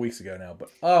was a couple weeks ago now, but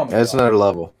oh my god, it's another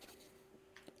level.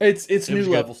 It's new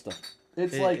level stuff.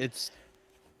 It's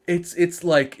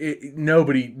like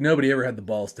nobody ever had the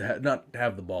balls to not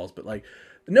have the balls, but like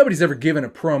nobody's ever given a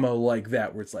promo like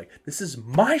that where it's like, this is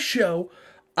my show.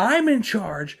 I'm in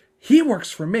charge. He works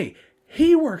for me.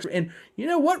 He works. And you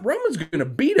know what? Roman's going to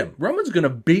beat him. Roman's going to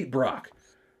beat Brock.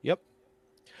 Yep.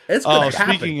 It's going to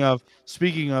happen.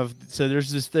 Speaking of, so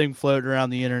there's this thing floating around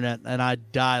the internet, and I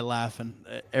die laughing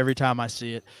every time I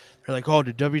see it. They're like, oh,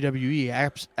 did WWE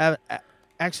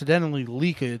accidentally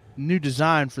leak a new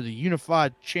design for the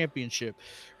Unified Championship?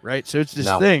 Right? So it's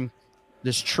this thing,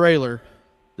 this trailer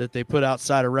that they put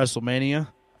outside of WrestleMania.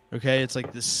 Okay, it's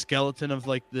like this skeleton of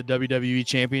like the WWE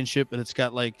Championship, but it's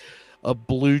got like a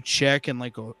blue check and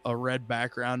like a red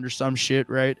background or some shit,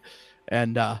 right?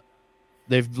 And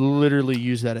they've literally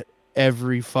used that at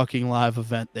every fucking live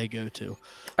event they go to.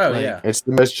 Oh, like, yeah. It's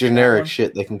the most generic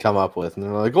shit they can come up with. And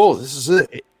they're like, oh, this is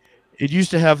it. It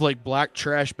used to have like black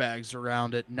trash bags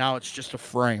around it. Now it's just a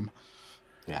frame.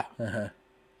 Yeah. Uh-huh.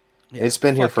 Yeah, it's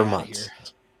been here for months.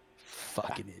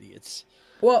 Fucking idiots.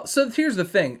 Well, so here's the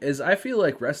thing: is I feel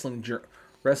like wrestling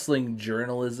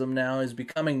journalism now is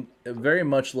becoming very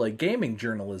much like gaming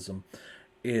journalism,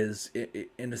 is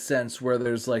in a sense where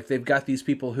there's like they've got these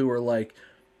people who are like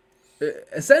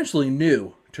essentially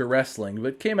new to wrestling,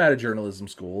 but came out of journalism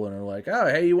school and are like, oh,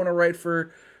 hey, you want to write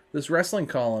for this wrestling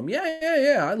column?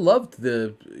 Yeah. I loved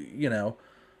the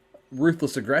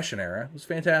Ruthless Aggression era. It was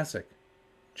fantastic.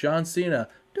 John Cena.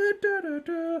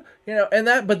 And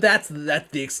that's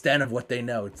the extent of what they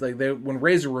know. It's like when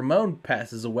Razor Ramon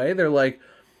passes away, they're like,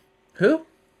 who?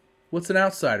 What's an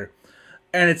outsider?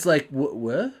 And it's like,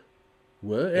 what?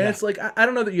 And it's like, I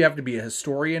don't know that you have to be a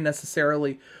historian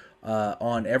necessarily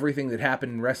on everything that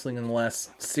happened in wrestling in the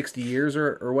last 60 years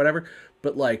or whatever.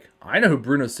 But like, I know who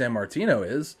Bruno Sammartino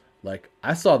is. Like,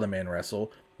 I saw the man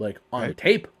wrestle like on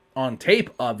tape. On tape,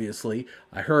 obviously.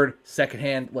 I heard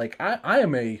secondhand. Like, I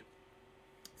am a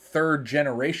third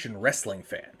generation wrestling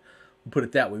fan. We'll put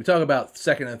it that way. We talk about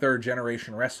second and third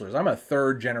generation wrestlers. I'm a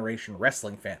third generation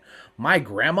wrestling fan. My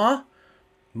grandma,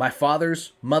 my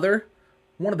father's mother,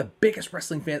 one of the biggest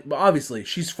wrestling fans. Well, obviously,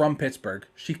 she's from Pittsburgh.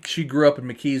 She grew up in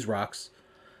McKees Rocks.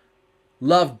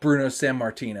 Loved Bruno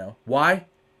Sammartino. Why?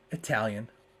 Italian.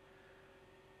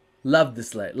 Loved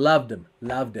this lad. Loved him.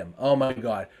 Oh my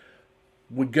God.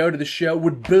 Would go to the show.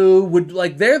 Would boo. Would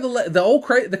like they're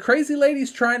the crazy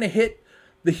ladies trying to hit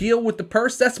the heel with the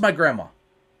purse. That's my grandma.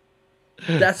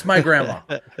 And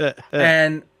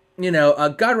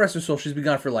God rest her soul. She's been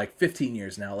gone for like 15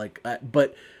 years now.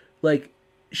 But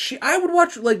I would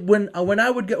watch like when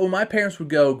my parents would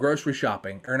go grocery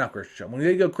shopping, or not grocery shopping, when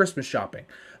they go Christmas shopping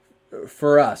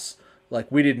for us. Like,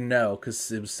 we didn't know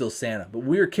because it was still Santa, but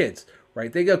we were kids,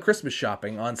 right? They go Christmas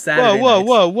shopping on Saturday nights.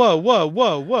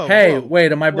 Whoa. Hey,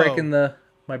 wait, am I breaking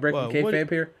kayfabe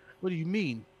here? What do you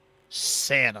mean,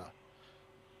 Santa?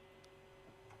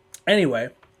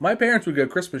 Anyway, my parents would go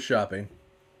Christmas shopping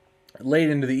late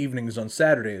into the evenings on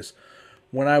Saturdays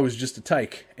when I was just a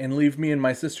tyke and leave me and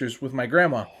my sisters with my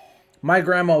grandma. My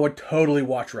grandma would totally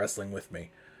watch wrestling with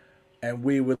me. And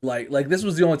we would like this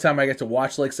was the only time I get to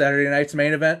watch like Saturday night's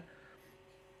main event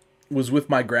was with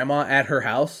my grandma at her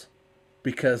house,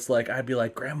 because like I'd be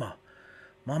like, Grandma,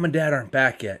 Mom and Dad aren't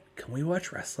back yet. Can we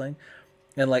watch wrestling?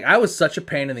 And like I was such a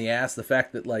pain in the ass. The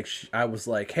fact that like I was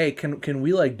like, hey, can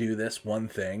we like do this one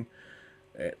thing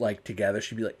like together?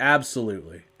 She'd be like,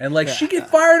 absolutely. And like she'd get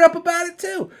fired up about it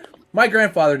too. My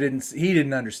grandfather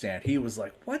didn't understand. He was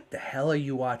like, what the hell are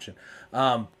you watching?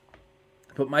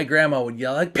 But my grandma would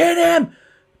yell like, pin him!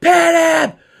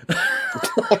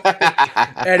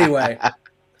 Anyway,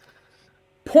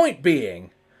 point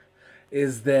being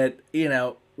is that,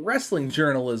 wrestling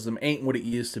journalism ain't what it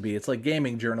used to be. It's like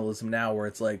gaming journalism now, where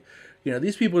it's like,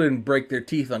 these people didn't break their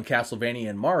teeth on Castlevania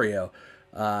and Mario.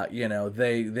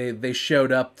 They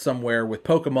showed up somewhere with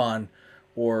Pokemon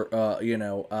or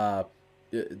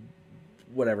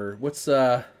whatever. What's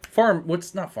not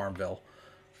Farmville?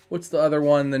 What's the other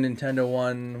one? The Nintendo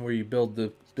one where you build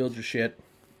your shit.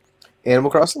 Animal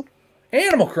Crossing.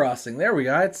 There we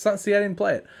go. See, I didn't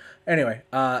play it. Anyway,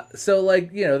 so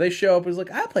like they show up and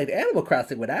like, I played Animal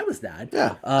Crossing when I was 9.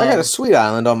 Yeah, I got a Sweet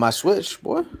Island on my Switch,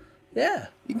 boy. Yeah,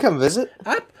 you can come visit.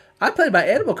 I played my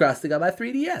Animal Crossing on my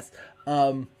 3DS,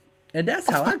 and that's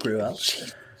how I grew up.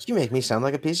 You make me sound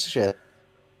like a piece of shit.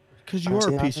 Because you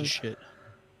are a piece of shit.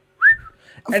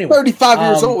 I'm 35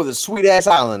 years old with a sweet ass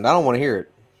island. I don't want to hear it.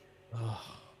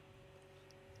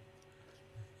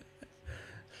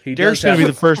 Derek's going to be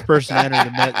the first person to enter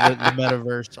the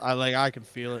metaverse. I can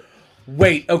feel it.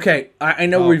 Wait, okay. I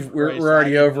know we're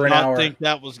already over an hour. I think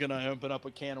that was going to open up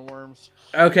a can of worms.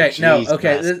 Okay, jeez, no,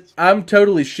 okay. I'm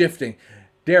totally shifting.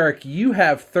 Derek, you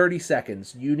have 30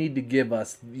 seconds. You need to give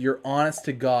us your honest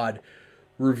to God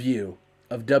review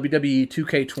of WWE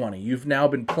 2K20. You've now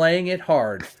been playing it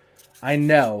hard, I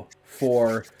know,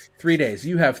 for 3 days.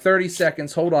 You have 30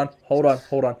 seconds. Hold on.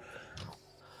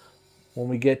 When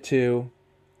we get to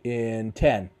in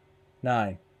 10,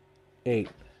 9, 8,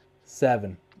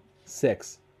 7,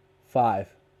 6, 5,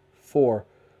 4,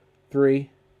 3,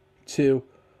 2,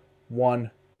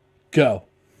 1, go.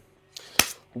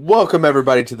 Welcome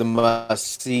everybody to the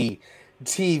must-see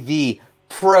TV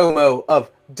promo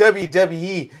of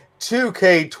WWE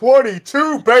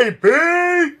 2K22,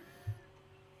 baby!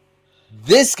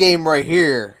 This game right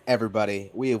here, everybody,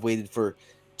 we have waited for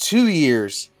 2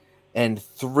 years and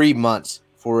 3 months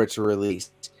for its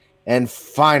release. And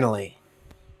finally,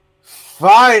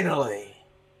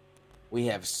 we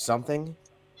have something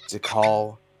to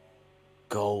call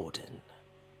golden.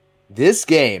 This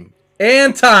game.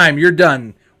 And time, you're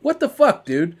done. What the fuck,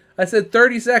 dude? I said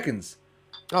 30 seconds.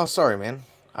 Oh, sorry, man.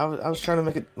 I was trying to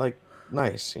make it, like,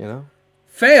 nice, you know?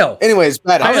 Fail. Anyways,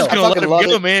 Pat, I was going to let him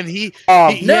go, man.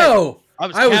 No. I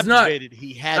was captivated.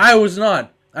 I was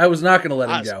not going to let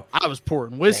him go. I was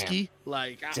pouring whiskey.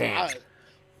 Damn.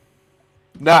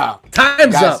 No.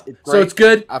 Time's Guys, up. So it's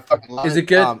good? I fucking love Is it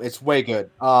good? It's way good.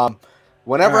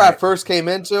 Whenever I first came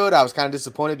into it, I was kind of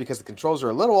disappointed because the controls are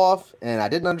a little off, and I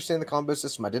didn't understand the combo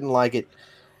system. I didn't like it.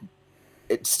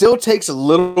 It still takes a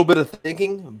little bit of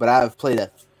thinking, but I've played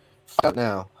it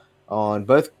now on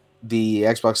both the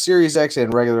Xbox Series X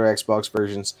and regular Xbox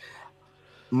versions.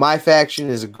 My faction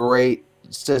is a great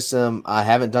system. I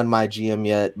haven't done my GM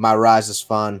yet. My Rise is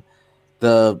fun.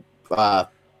 The Rey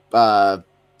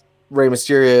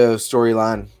Mysterio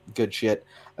storyline, good shit.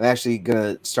 I'm actually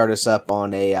going to start us up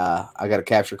on I got a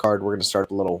capture card. We're going to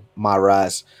start a little My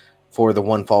Rise for the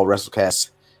One Fall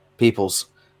WrestleCast peoples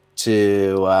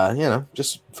to,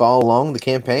 just follow along the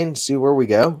campaign, see where we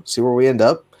go, see where we end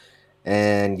up.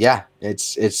 And yeah,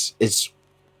 it's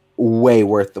way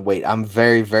worth the wait. I'm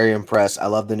very, very impressed. I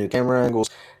love the new camera angles.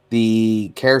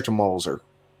 The character models are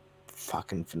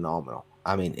fucking phenomenal.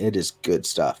 I mean, it is good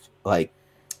stuff. Like,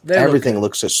 everything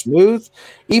looks so smooth.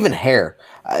 Even hair.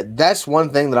 That's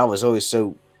one thing that I was always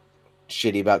so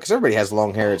shitty about, because everybody has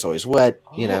long hair. It's always wet,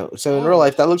 So in real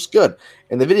life, that looks good.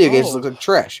 In the video games, it looks like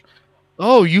trash.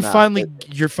 Oh, you're finally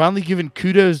giving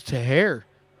kudos to hair.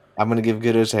 I'm gonna give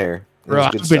kudos to hair. Bro,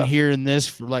 I've been hearing this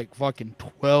for like fucking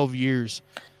 12 years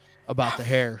about the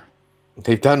hair.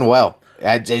 They've done well.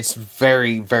 It's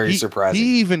very, very surprising.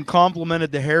 He even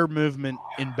complimented the hair movement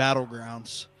in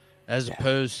Battlegrounds as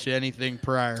opposed to anything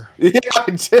prior. Yeah,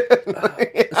 I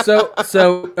did.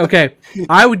 So okay,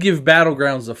 I would give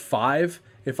Battlegrounds a 5.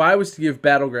 If I was to give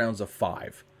Battlegrounds a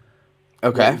 5,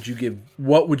 okay,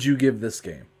 what would you give this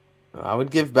game? I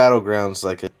would give Battlegrounds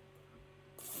like a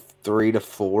 3 to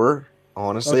 4.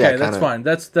 Honestly, okay, that's fine.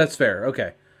 That's fair.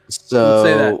 Okay, so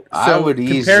say that. I would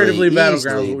comparatively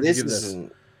Battlegrounds. What would this you give is this?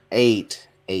 An 8.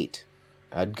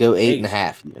 I'd go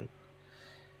 8.5 even.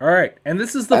 All right, and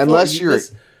this is the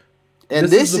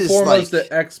this is the foremost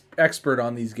like, expert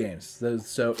on these games.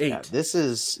 So 8. Yeah, this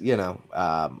is I'm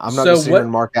not gonna sit here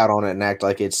and mark out on it and act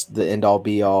like it's the end all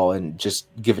be all and just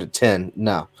give it a 10.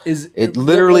 No, it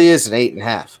literally is an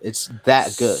 8.5. It's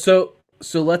that good.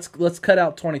 So let's cut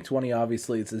out 2020.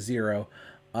 Obviously, it's a 0.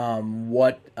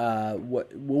 What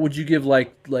would you give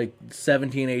like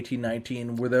 17, 18,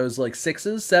 19? Were those like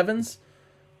 6s, 7s?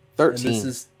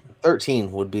 13.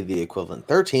 13 would be the equivalent.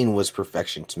 13 was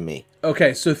perfection to me.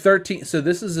 Okay, so 13. So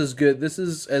this is as good. This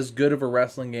is as good of a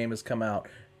wrestling game as come out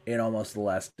in almost the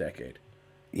last decade.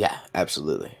 Yeah,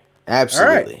 absolutely.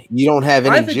 Right. You don't have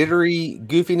any jittery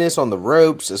goofiness on the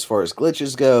ropes as far as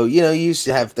glitches go. You used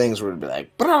to have things where it'd be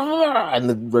like, and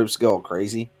the ropes go all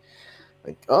crazy.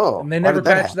 Like, and they never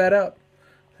patched that up.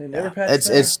 They never patched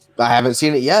that up. I haven't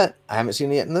seen it yet. I haven't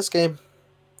seen it yet in this game.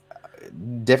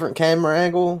 Different camera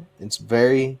angle. It's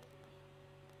very,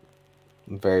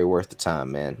 very worth the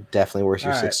time, man. Definitely worth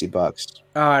your $60.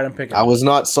 All right, I'm picking. I was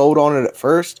not sold on it at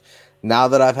first. Now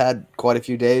that I've had quite a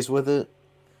few days with it,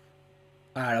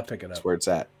 all right, I'll pick it up. That's where it's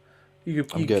at. You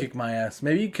kick my ass.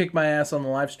 Maybe you kick my ass on the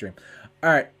live stream. All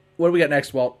right, what do we got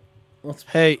next, Walt?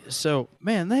 Hey, so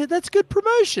man, that's good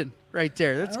promotion right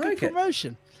there. That's good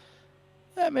promotion.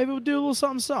 Yeah, maybe we'll do a little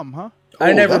something, huh?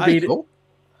 I never beat it.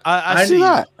 I see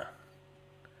that.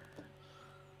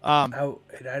 I'd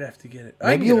have to get it.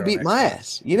 Maybe you'll beat my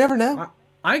ass. You never know.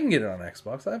 I can get it on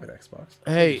Xbox. I have an Xbox.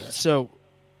 Hey, so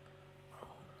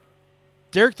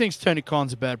Derek thinks Tony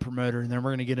Khan's a bad promoter, and then we're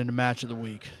going to get into match of the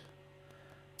week.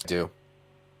 I do.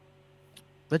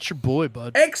 That's your boy,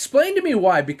 bud. Explain to me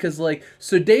why, because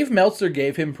so Dave Meltzer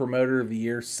gave him Promoter of the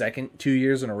Year 2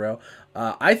 years in a row.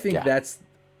 I think that's.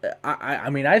 I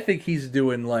mean, I think he's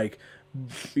doing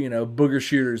booger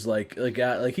shooters like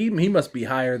he must be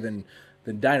higher than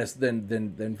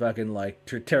fucking like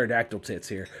pterodactyl tits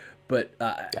here. But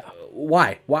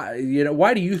why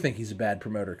why do you think he's a bad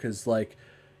promoter? Because like,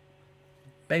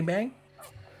 bang bang.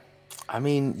 I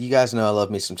mean, you guys know I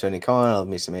love me some Tony Khan. I love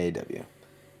me some AEW.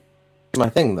 My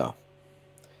thing though,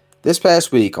 this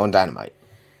past week on Dynamite,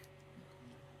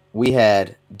 we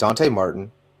had Dante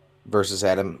Martin versus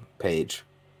Adam Page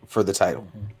for the title.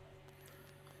 Mm-hmm.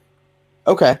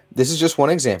 Okay, this is just one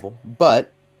example,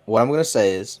 but what I'm going to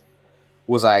say is,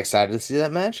 was I excited to see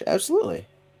that match? Absolutely.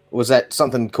 Was that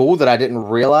something cool that I didn't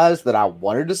realize that I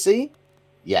wanted to see?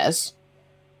 Yes.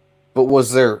 But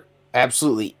was there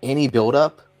absolutely any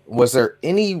build-up? Was there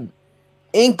any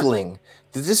inkling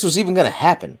that this was even going to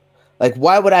happen? Like,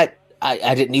 why would I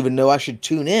didn't even know I should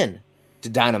tune in to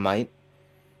Dynamite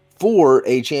for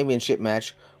a championship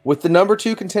match with the number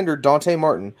 2 contender, Dante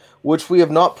Martin, which we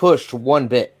have not pushed one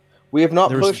bit. We have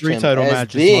not pushed 3 him title as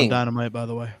matches being... on Dynamite, by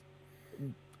the way.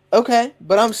 Okay,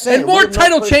 but I'm saying... And more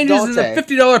title changes in a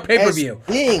 $50 pay-per-view.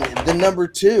 Being the number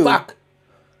 2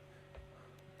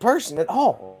 person at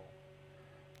all.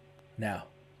 Now.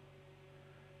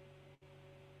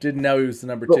 Didn't know he was the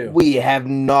number 2. But we have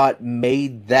not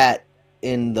made that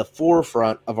in the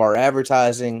forefront of our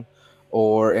advertising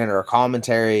or in our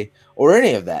commentary or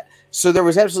any of that. So there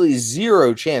was absolutely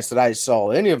zero chance that I saw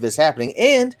any of this happening.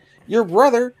 And your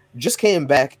brother just came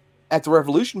back at the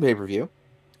Revolution pay-per-view.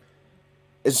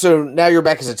 And so now you're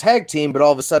back as a tag team, but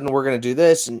all of a sudden we're going to do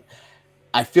this. And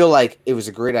I feel like it was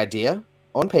a great idea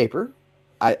on paper.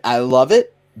 I love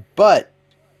it. But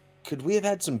could we have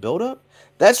had some build-up?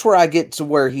 That's where I get to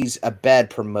where he's a bad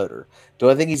promoter. Do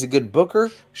I think he's a good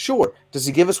booker? Sure. Does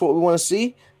he give us what we want to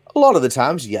see? A lot of the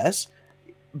times, yes.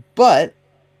 But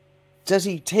does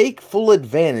he take full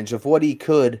advantage of what he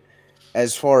could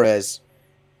as far as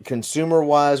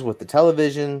consumer-wise with the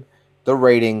television, the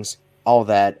ratings, all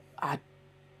that?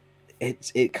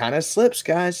 It kind of slips,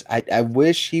 guys. I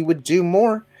wish he would do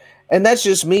more. And that's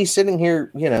just me sitting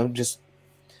here, just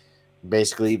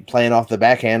basically playing off the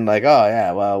backhand like, oh,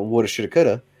 yeah, well, woulda, shoulda,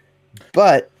 coulda.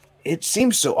 But it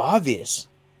seems so obvious.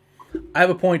 I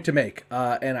have a point to make,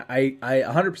 and I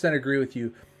 100% agree with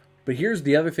you. But here's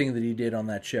the other thing that he did on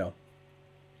that show.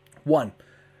 1,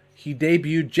 he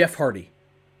debuted Jeff Hardy.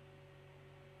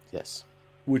 Yes.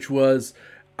 Which was,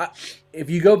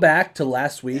 if you go back to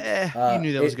last week, you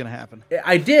knew that was going to happen.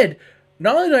 I did.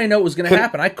 Not only did I know it was going to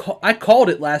happen, I called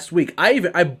it last week.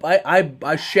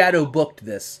 I shadow booked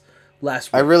this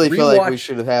last week. I really feel like we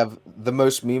should have the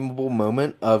most memeable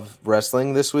moment of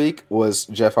wrestling this week was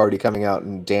Jeff Hardy coming out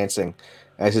and dancing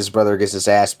as his brother gets his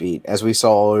ass beat, as we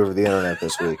saw all over the internet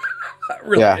this week.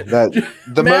 Really? Yeah,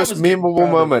 the most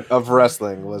memeable moment of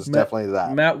wrestling was definitely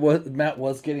that. Matt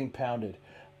was getting pounded.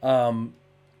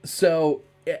 So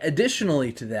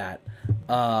additionally to that,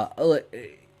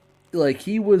 like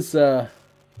he was,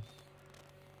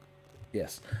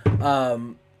 yes.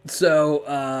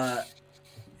 So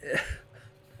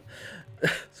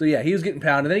yeah, he was getting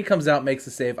pounded. And then he comes out, makes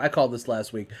the save. I called this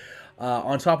last week.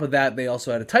 On top of that, they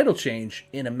also had a title change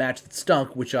in a match that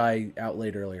stunk, which I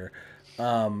outlaid earlier.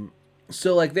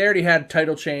 So like they already had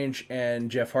title change and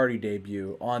Jeff Hardy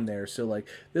debut on there. So like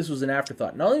this was an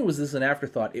afterthought. Not only was this an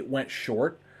afterthought, it went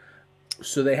short.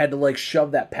 So they had to like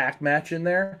shove that pack match in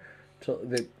there.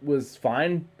 That was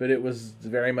fine, but it was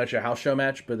very much a house show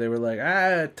match. But they were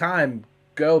like, time,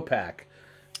 go pack.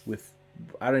 With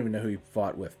I don't even know who he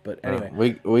fought with, but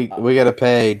anyway, we got to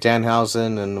pay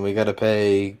Danhausen and we got to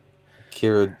pay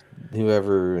Kira,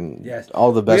 whoever, and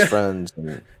all the best friends.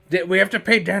 And... We have to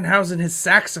pay Danhausen his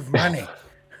sacks of money.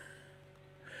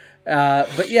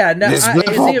 But yeah, now this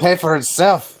will pay for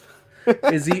itself.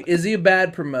 is he a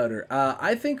bad promoter?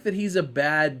 I think that he's a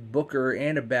bad booker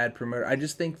and a bad promoter. I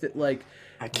just think that like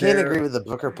I can't agree with the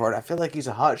booker part. I feel like he's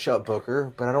a hot shot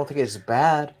booker, but I don't think it's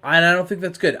bad. And I don't think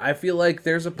that's good. I feel like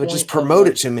there's a point. But just promote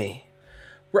it to me.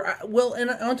 Well, and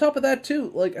on top of that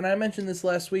too, like, and I mentioned this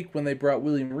last week when they brought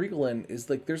William Regal in, is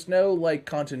like there's no like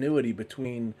continuity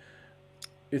between.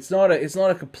 It's not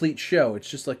a complete show. It's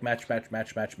just like match.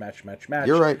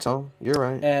 You're right, Tom. You're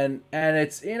right. And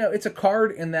it's it's a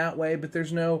card in that way, but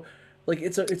there's no like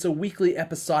it's a weekly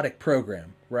episodic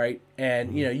program, right?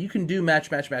 And you can do match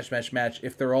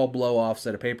if they're all blow offs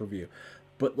at a pay-per-view.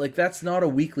 But like that's not a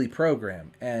weekly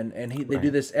program. And they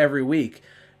do this every week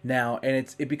now,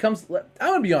 and it becomes I'm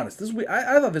gonna be honest, this week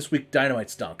I thought this week Dynamite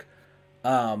stunk.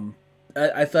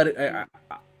 I thought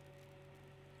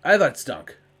it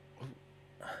stunk.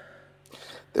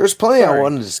 There's plenty I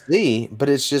wanted to see, but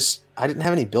it's just I didn't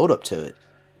have any build up to it.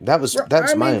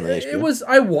 That's my only issue.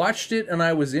 I watched it and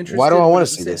I was interested. Why do I want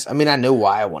to see this? I mean, I know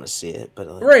why I want to see it,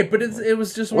 but but it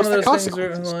was just one of those things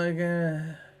where like,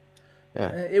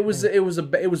 it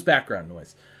was background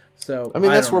noise. So I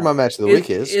mean, that's where my match of the week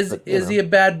is. Is he a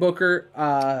bad booker?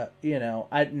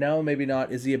 No, maybe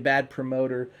not. Is he a bad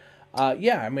promoter?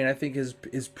 Yeah, I mean, I think his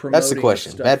promoting. That's the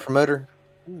question. Stuff, bad promoter?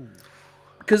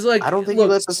 Because I don't think he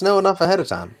lets us know enough ahead of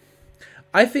time.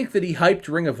 I think that he hyped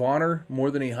Ring of Honor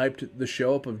more than he hyped the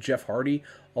show up of Jeff Hardy.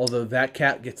 Although that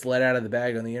cat gets let out of the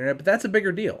bag on the internet, but that's a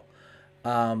bigger deal.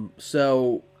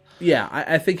 So yeah,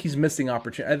 I think he's missing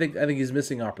opportunity. I think he's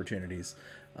missing opportunities.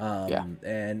 And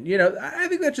I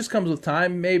think that just comes with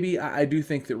time. Maybe I do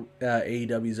think that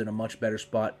AEW is in a much better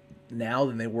spot now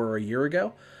than they were a year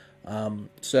ago.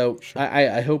 So sure.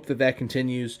 I hope that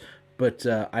continues, but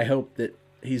I hope that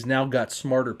he's now got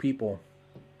smarter people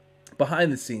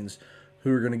behind the scenes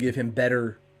who are going to give him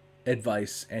better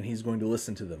advice, and he's going to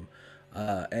listen to them,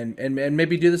 and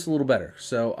maybe do this a little better.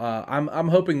 So I'm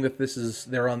hoping that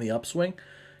they're on the upswing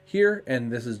here,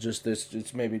 and this is just this.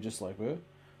 It's maybe just like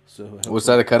So was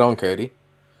that a cut on Cody?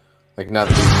 Like now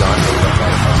that he's gone.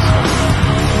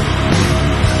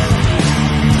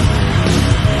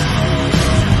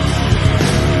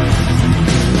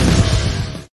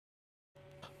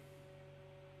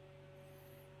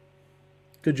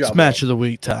 Good job. It's match of the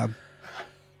week time.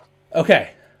 Okay,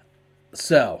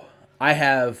 so I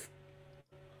have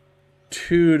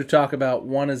two to talk about.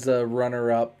 One is a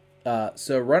runner-up.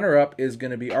 So runner-up is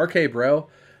going to be RK Bro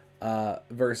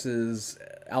versus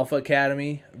Alpha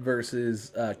Academy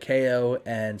versus KO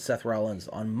and Seth Rollins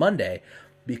on Monday,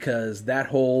 because that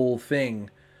whole thing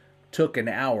took an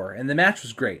hour, and the match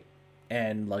was great,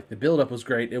 and like the build-up was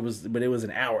great. It was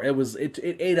an hour. It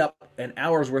ate up an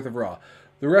hour's worth of Raw.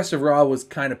 The rest of Raw was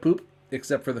kind of poop,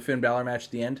 except for the Finn Balor match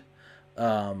at the end.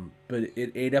 But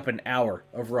it ate up an hour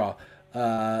of Raw.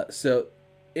 So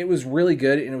it was really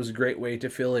good, and it was a great way to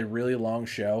fill a really long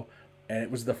show. And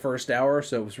it was the first hour,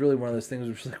 so it was really one of those things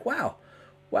where it's like,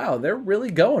 wow, they're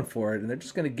really going for it. And they're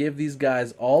just going to give these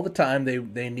guys all the time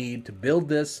they need to build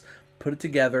this, put it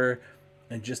together,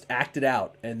 and just act it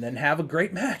out. And then have a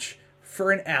great match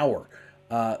for an hour.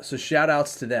 So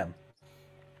shout-outs to them.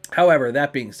 However,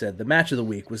 that being said, the match of the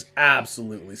week was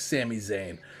absolutely Sami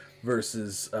Zayn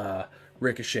versus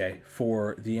Ricochet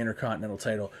for the Intercontinental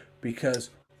title,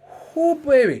 because, oh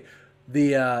baby,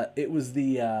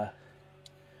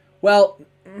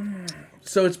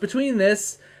 so it's between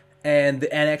this and the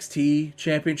NXT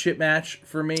Championship match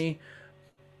for me,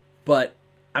 but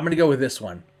I'm gonna go with this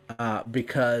one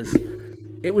because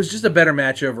it was just a better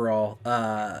match overall.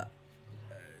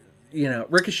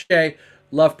 Ricochet.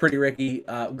 Love Pretty Ricky.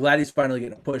 Glad he's finally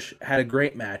getting a push. Had a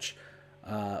great match.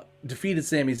 Defeated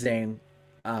Sami Zayn.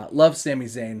 Love Sami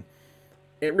Zayn.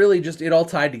 It all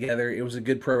tied together. It was a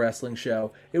good pro wrestling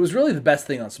show. It was really the best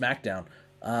thing on SmackDown.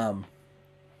 And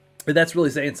that's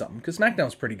really saying something, because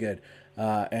SmackDown's pretty good.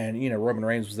 And Roman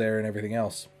Reigns was there and everything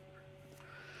else.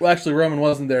 Well, actually, Roman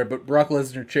wasn't there, but Brock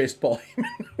Lesnar chased Paul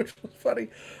Heyman, which was funny.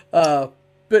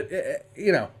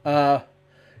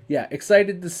 Yeah,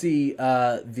 excited to see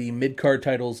the mid-card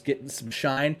titles getting some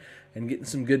shine and getting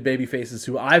some good baby faces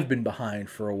who I've been behind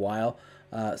for a while.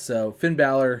 So Finn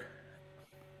Balor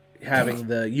having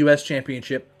the U.S.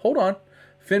 Championship. Hold on.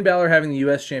 Finn Balor having the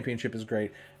U.S. Championship is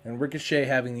great. And Ricochet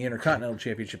having the Intercontinental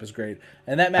Championship is great.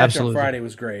 And that match on Friday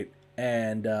was great.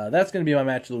 And that's going to be my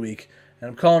match of the week. And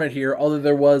I'm calling it here, although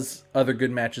there was other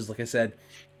good matches. Like I said,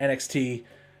 NXT,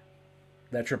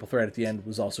 that triple threat at the end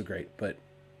was also great. But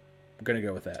I'm gonna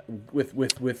go with that. With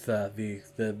the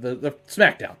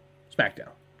SmackDown.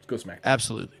 Let's go SmackDown.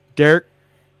 Absolutely. Derek?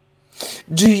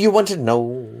 Do you want to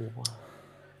know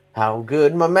how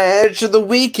good my match of the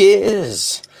week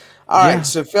is? All right,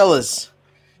 so fellas,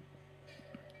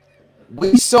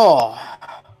 we saw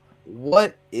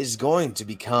what is going to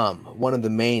become one of the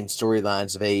main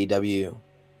storylines of AEW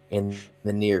in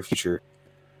the near future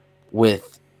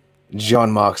with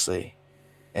Jon Moxley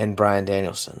and Bryan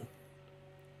Danielson.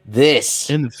 This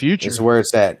in the future is where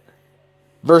it's at.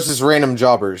 Versus random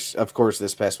jobbers, of course,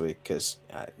 this past week, because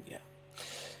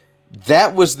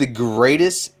that was the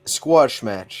greatest squash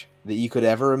match that you could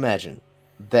ever imagine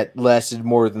that lasted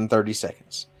more than 30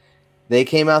 seconds. They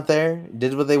came out there,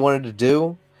 did what they wanted to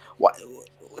do. What?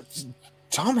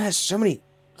 Tom has so many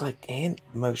hand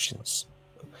motions.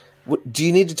 What, do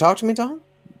you need to talk to me, Tom?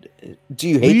 Do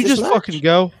you hate Will you this just match? Fucking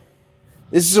go?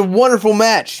 This is a wonderful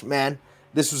match, man.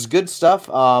 This was good stuff.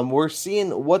 We're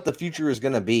seeing what the future is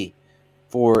going to be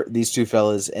for these two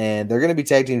fellas, and they're going to be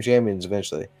tag team champions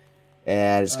eventually,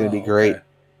 and it's going to be great. Okay.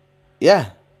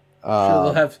 Yeah.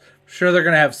 Sure, they're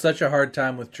gonna have such a hard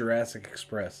time with Jurassic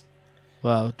Express.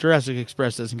 Well, Jurassic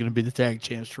Express isn't going to be the tag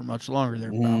champs for much longer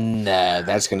there, pal. Nah,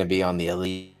 that's going to be on the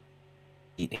Elite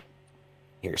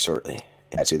here shortly.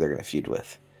 That's who they're going to feud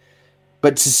with.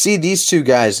 But to see these two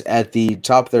guys at the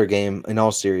top of their game, in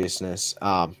all seriousness,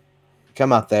 come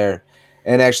out there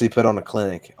and actually put on a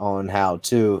clinic on how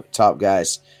two top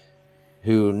guys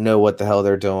who know what the hell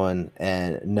they're doing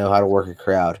and know how to work a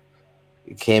crowd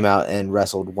came out and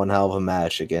wrestled one hell of a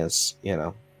match against,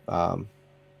 not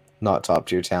top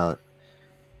tier talent.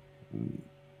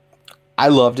 I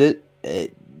loved it.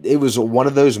 It was one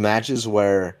of those matches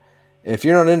where if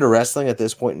you're not into wrestling at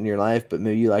this point in your life, but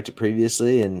maybe you liked it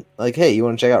previously and like, hey, you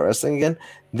want to check out wrestling again?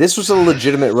 This was a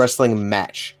legitimate wrestling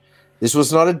match. This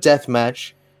was not a death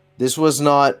match. This was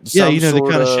not the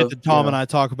kind of shit that Tom and I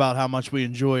talk about how much we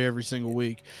enjoy every single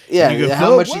week. Yeah, go,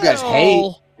 how much you guys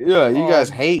hate. Yeah, you guys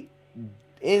hate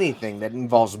anything that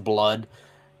involves blood,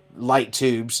 light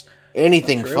tubes,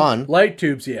 anything fun. Light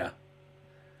tubes, yeah.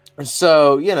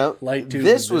 So, light tubes.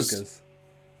 This was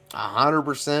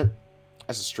 100%.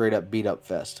 That's a straight up beat up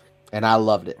fest, and I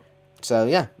loved it. So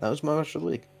yeah, that was my match of the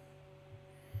week.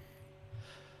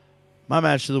 My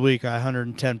match of the week, I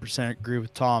 110% agree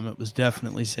with Tom. It was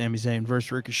definitely Sami Zayn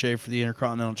versus Ricochet for the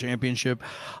Intercontinental Championship.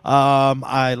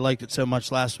 I liked it so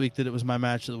much last week that it was my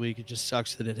match of the week. It just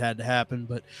sucks that it had to happen,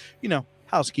 but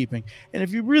housekeeping. And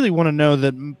if you really want to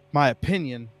know my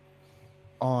opinion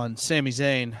on Sami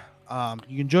Zayn,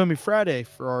 you can join me Friday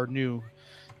for our new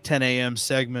 10 a.m.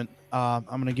 segment. I'm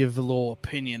going to give a little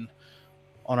opinion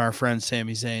on our friend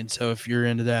Sami Zayn. So if you're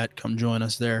into that, come join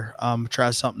us there.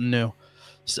 Try something new.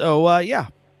 So,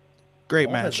 great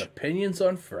Walt match. Has opinions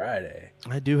on Friday.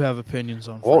 I do have opinions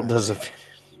on Walt Friday. does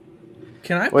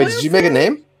Can I Wait, did you make a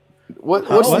name? What's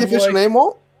the official name,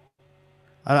 Walt?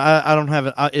 I don't have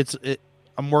it.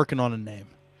 I'm working on a name.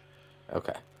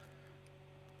 Okay.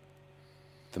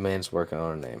 The man's working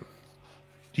on a name.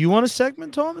 Do you want a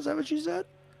segment, Tom? Is that what you said?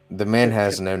 The man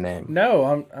has no name.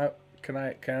 No, can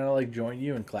I like join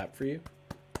you and clap for you?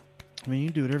 I mean, you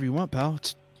can do whatever you want, pal.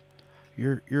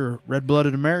 You're a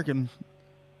red-blooded American.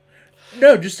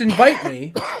 No, just invite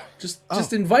me.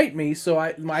 Just invite me so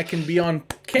I can be on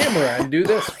camera and do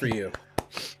this for you.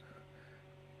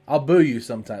 I'll boo you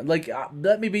sometime. Like,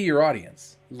 let me be your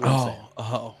audience. Is what I'm saying.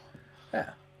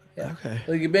 Yeah. Okay.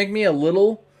 Like, you make me a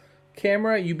little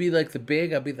camera. You be like the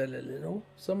big. I'll be the little.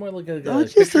 Somewhere like a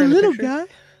just a little picture. guy.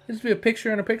 Just be a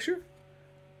picture in a picture.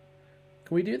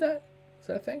 Can we do that? Is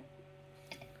that a thing?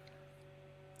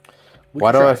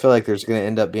 Why do I feel like there's going to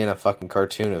end up being a fucking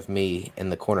cartoon of me in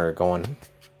the corner going...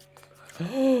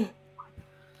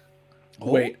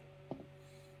 Wait.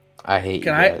 I hate you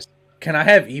guys. Can I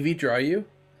have Evie draw you?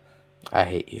 I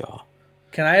hate y'all.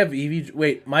 Can I have Evie...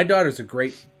 Wait, my daughter's a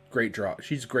great draw.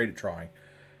 She's great at drawing.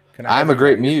 I'm a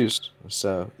great muse,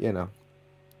 so,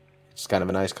 it's kind of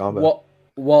a nice combo.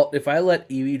 Well, if I let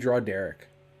Evie draw Derek,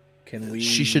 can we...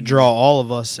 She should draw all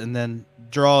of us and then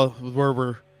draw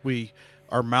where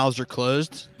our mouths are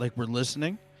closed, like we're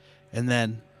listening, and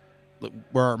then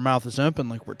where our mouth is open,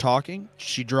 like we're talking.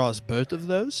 She draws both of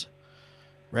those,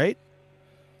 right?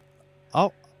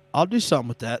 I'll do something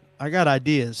with that. I got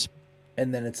ideas.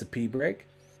 And then it's a pee break?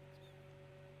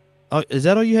 Oh, is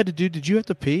that all you had to do? Did you have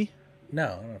to pee? No, I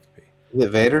don't have to pee. Is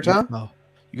it Vader time? Oh,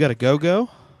 you got to go?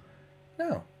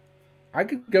 No. I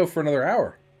could go for another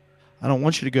hour. I don't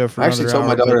want you to go for I another hour. actually told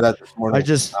my daughter that this morning. I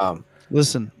just...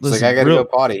 Listen. Like, I gotta go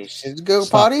potty. She said, go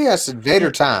potty? I said,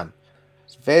 Vader time.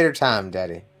 It's Vader time,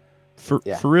 Daddy. For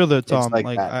real though, Tom,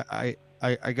 like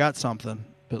I got something.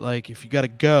 But like if you gotta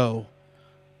go.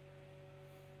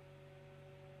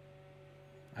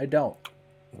 I don't.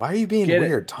 Why are you being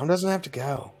weird? Tom doesn't have to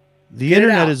go. The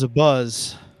internet is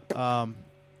abuzz.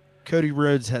 Cody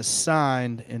Rhodes has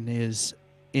signed and is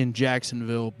in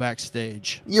Jacksonville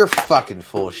backstage. You're fucking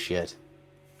full of shit.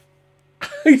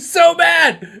 He's so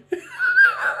mad.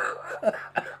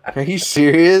 Are you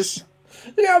serious?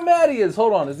 Look how mad he is.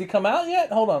 Hold on. Has he come out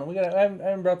yet? Hold on. I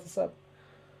haven't brought this up.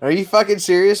 Are you fucking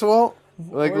serious, Walt?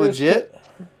 Like legit?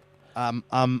 I'm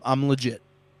legit.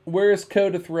 Where is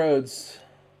Cody Rhodes?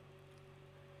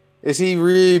 Is he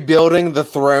rebuilding the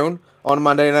throne on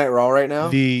Monday Night Raw right now?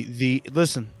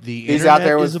 He's out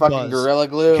there with fucking Gorilla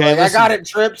Glue. Okay, I got it,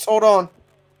 Trips. Hold on.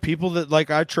 People that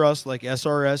I trust, like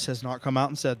SRS, has not come out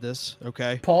and said this.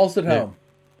 Okay, Paul's at home.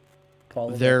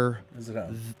 Is at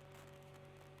home.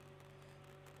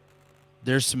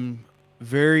 There's some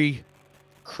very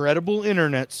credible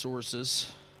internet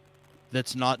sources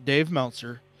that's not Dave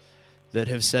Meltzer that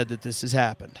have said that this has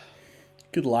happened.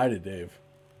 Could lie to Dave.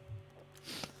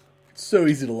 It's so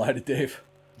easy to lie to Dave.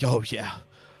 Oh yeah.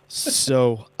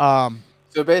 So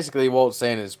So basically, Walt's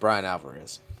saying it's Brian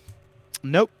Alvarez.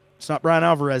 Nope, it's not Brian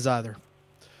Alvarez either.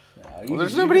 Well,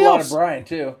 there's nobody else. Brian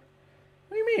too.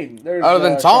 What do you mean? There's other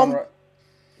than Tom.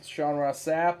 Sean Ross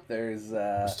Sapp. There's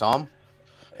Tom.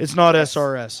 It's not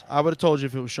SRS. I would have told you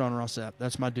if it was Sean Ross Sapp.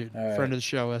 That's my dude, friend of the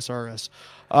show, SRS.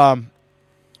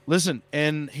 Listen,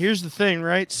 and here's the thing,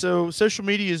 right? So social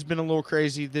media has been a little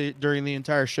crazy during the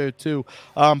entire show too.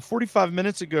 45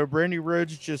 minutes ago, Brandy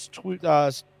Rhodes just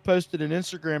posted an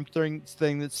Instagram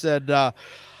thing that said,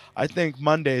 "I think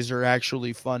Mondays are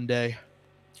actually fun day."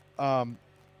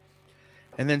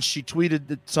 And then she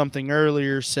tweeted something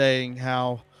earlier saying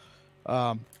how,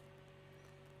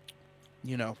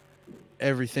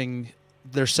 everything,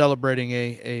 they're celebrating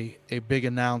a big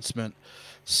announcement.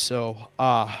 So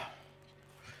can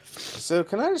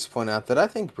I just point out that I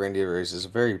think Brandy Rhodes is a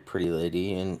very pretty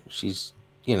lady, and she's,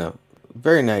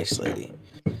 very nice lady,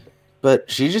 but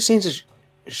she just needs to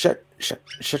shut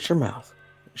your mouth.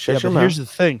 Shut your mouth. Here's the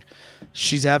thing: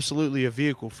 she's absolutely a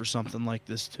vehicle for something like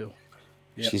this too.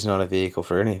 Yep. She's not a vehicle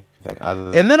for anything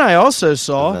other and then I also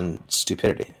saw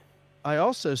stupidity. I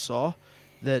also saw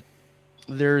that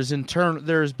there is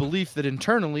belief that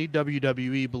internally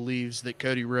WWE believes that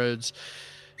Cody Rhodes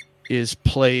is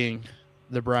playing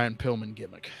the Brian Pillman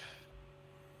gimmick.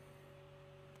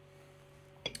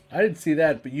 I didn't see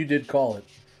that, but you did call it.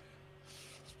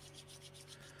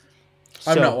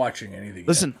 I'm not watching anything.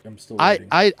 Listen, yet. I'm still waiting.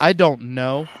 I don't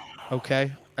know.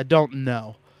 Okay, I don't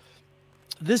know.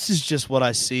 This is just what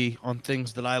I see on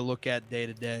things that I look at day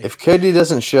to day. If Cody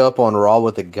doesn't show up on Raw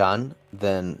with a gun,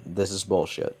 then this is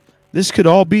bullshit. This could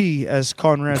all be, as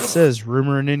Conrad says,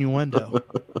 rumor and innuendo.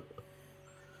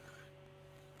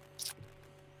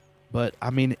 But, I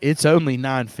mean, it's only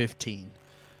 9:15.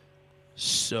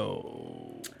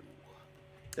 So...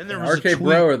 Then there was RK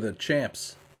Bro are the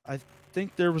champs. I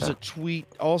think there was a tweet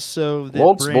also that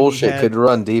Walt's Brandy bullshit could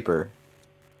run deeper.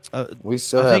 We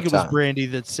still have I think it was time. Brandy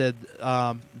that said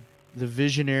the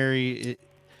visionary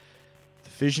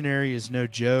is no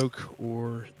joke,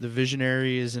 or the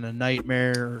visionary isn't a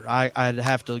nightmare. I'd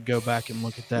have to go back and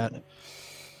look at that.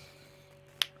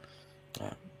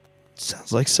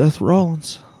 Sounds like Seth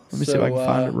Rollins. Let me see if I can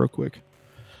find it real quick.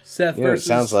 Seth versus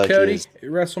sounds like Cody at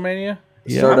WrestleMania.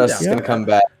 Yeah, Stardust is going to come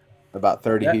back. About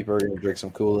 30 people are going to drink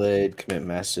some Kool-Aid, commit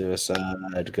mass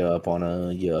suicide, go up on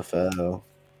a UFO.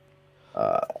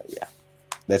 Yeah,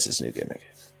 that's his new gimmick.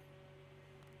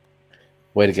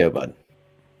 Way to go, bud.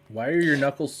 Why are your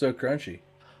knuckles so crunchy?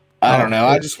 I don't know.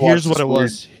 I just here's what it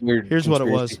was. Here's what it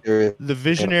was. The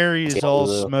visionary is all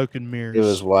smoke and mirrors. It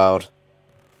was wild.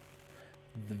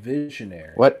 The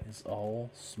visionary is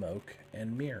all smoke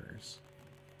and mirrors.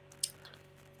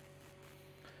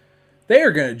 They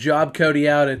are going to job Cody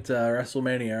out at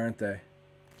WrestleMania, aren't they?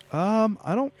 I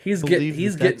don't. He's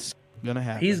gonna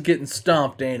happen. He's getting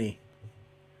stomped, ain't he?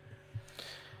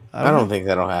 I don't think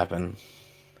that'll happen.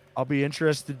 I'll be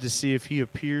interested to see if he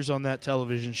appears on that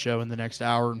television show in the next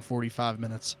hour and 45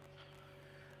 minutes.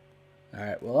 All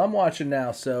right. Well, I'm watching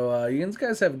now, so you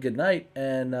guys have a good night,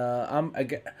 and I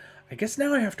guess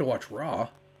now I have to watch Raw.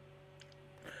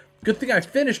 Good thing I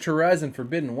finished Horizon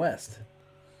Forbidden West.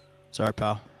 Sorry,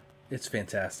 pal. It's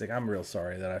fantastic. I'm real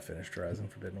sorry that I finished Horizon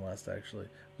Forbidden West, actually.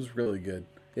 It was really good.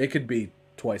 It could be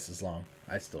twice as long.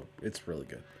 It's really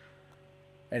good.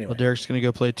 Anyway. Well, Derek's going to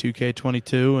go play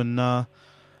 2K22, and I'm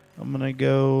going to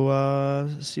go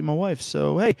see my wife.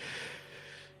 So, hey,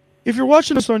 if you're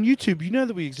watching us on YouTube, you know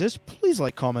that we exist. Please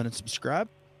like, comment, and subscribe.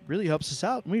 It really helps us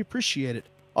out, and we appreciate it.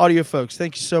 Audio folks,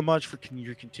 thank you so much for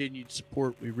your continued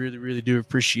support. We really, really do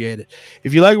appreciate it.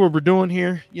 If you like what we're doing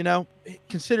here,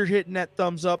 consider hitting that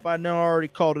thumbs up. I know I already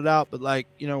called it out, but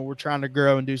we're trying to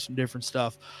grow and do some different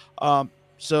stuff.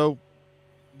 So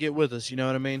get with us, you know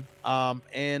what I mean?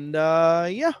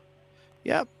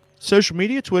 Yeah. Social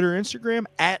media, Twitter, Instagram,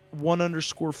 at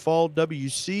 @1_fall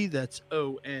WC. That's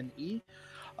ONE.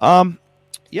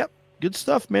 Yep. Good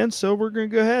stuff, man. So we're going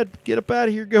to go ahead, get up out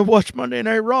of here, go watch Monday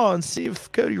Night Raw and see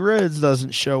if Cody Rhodes doesn't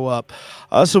show up.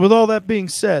 So with all that being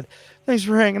said, thanks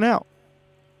for hanging out.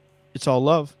 It's all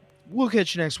love. We'll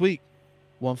catch you next week.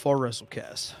 One Fall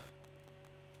WrestleCast.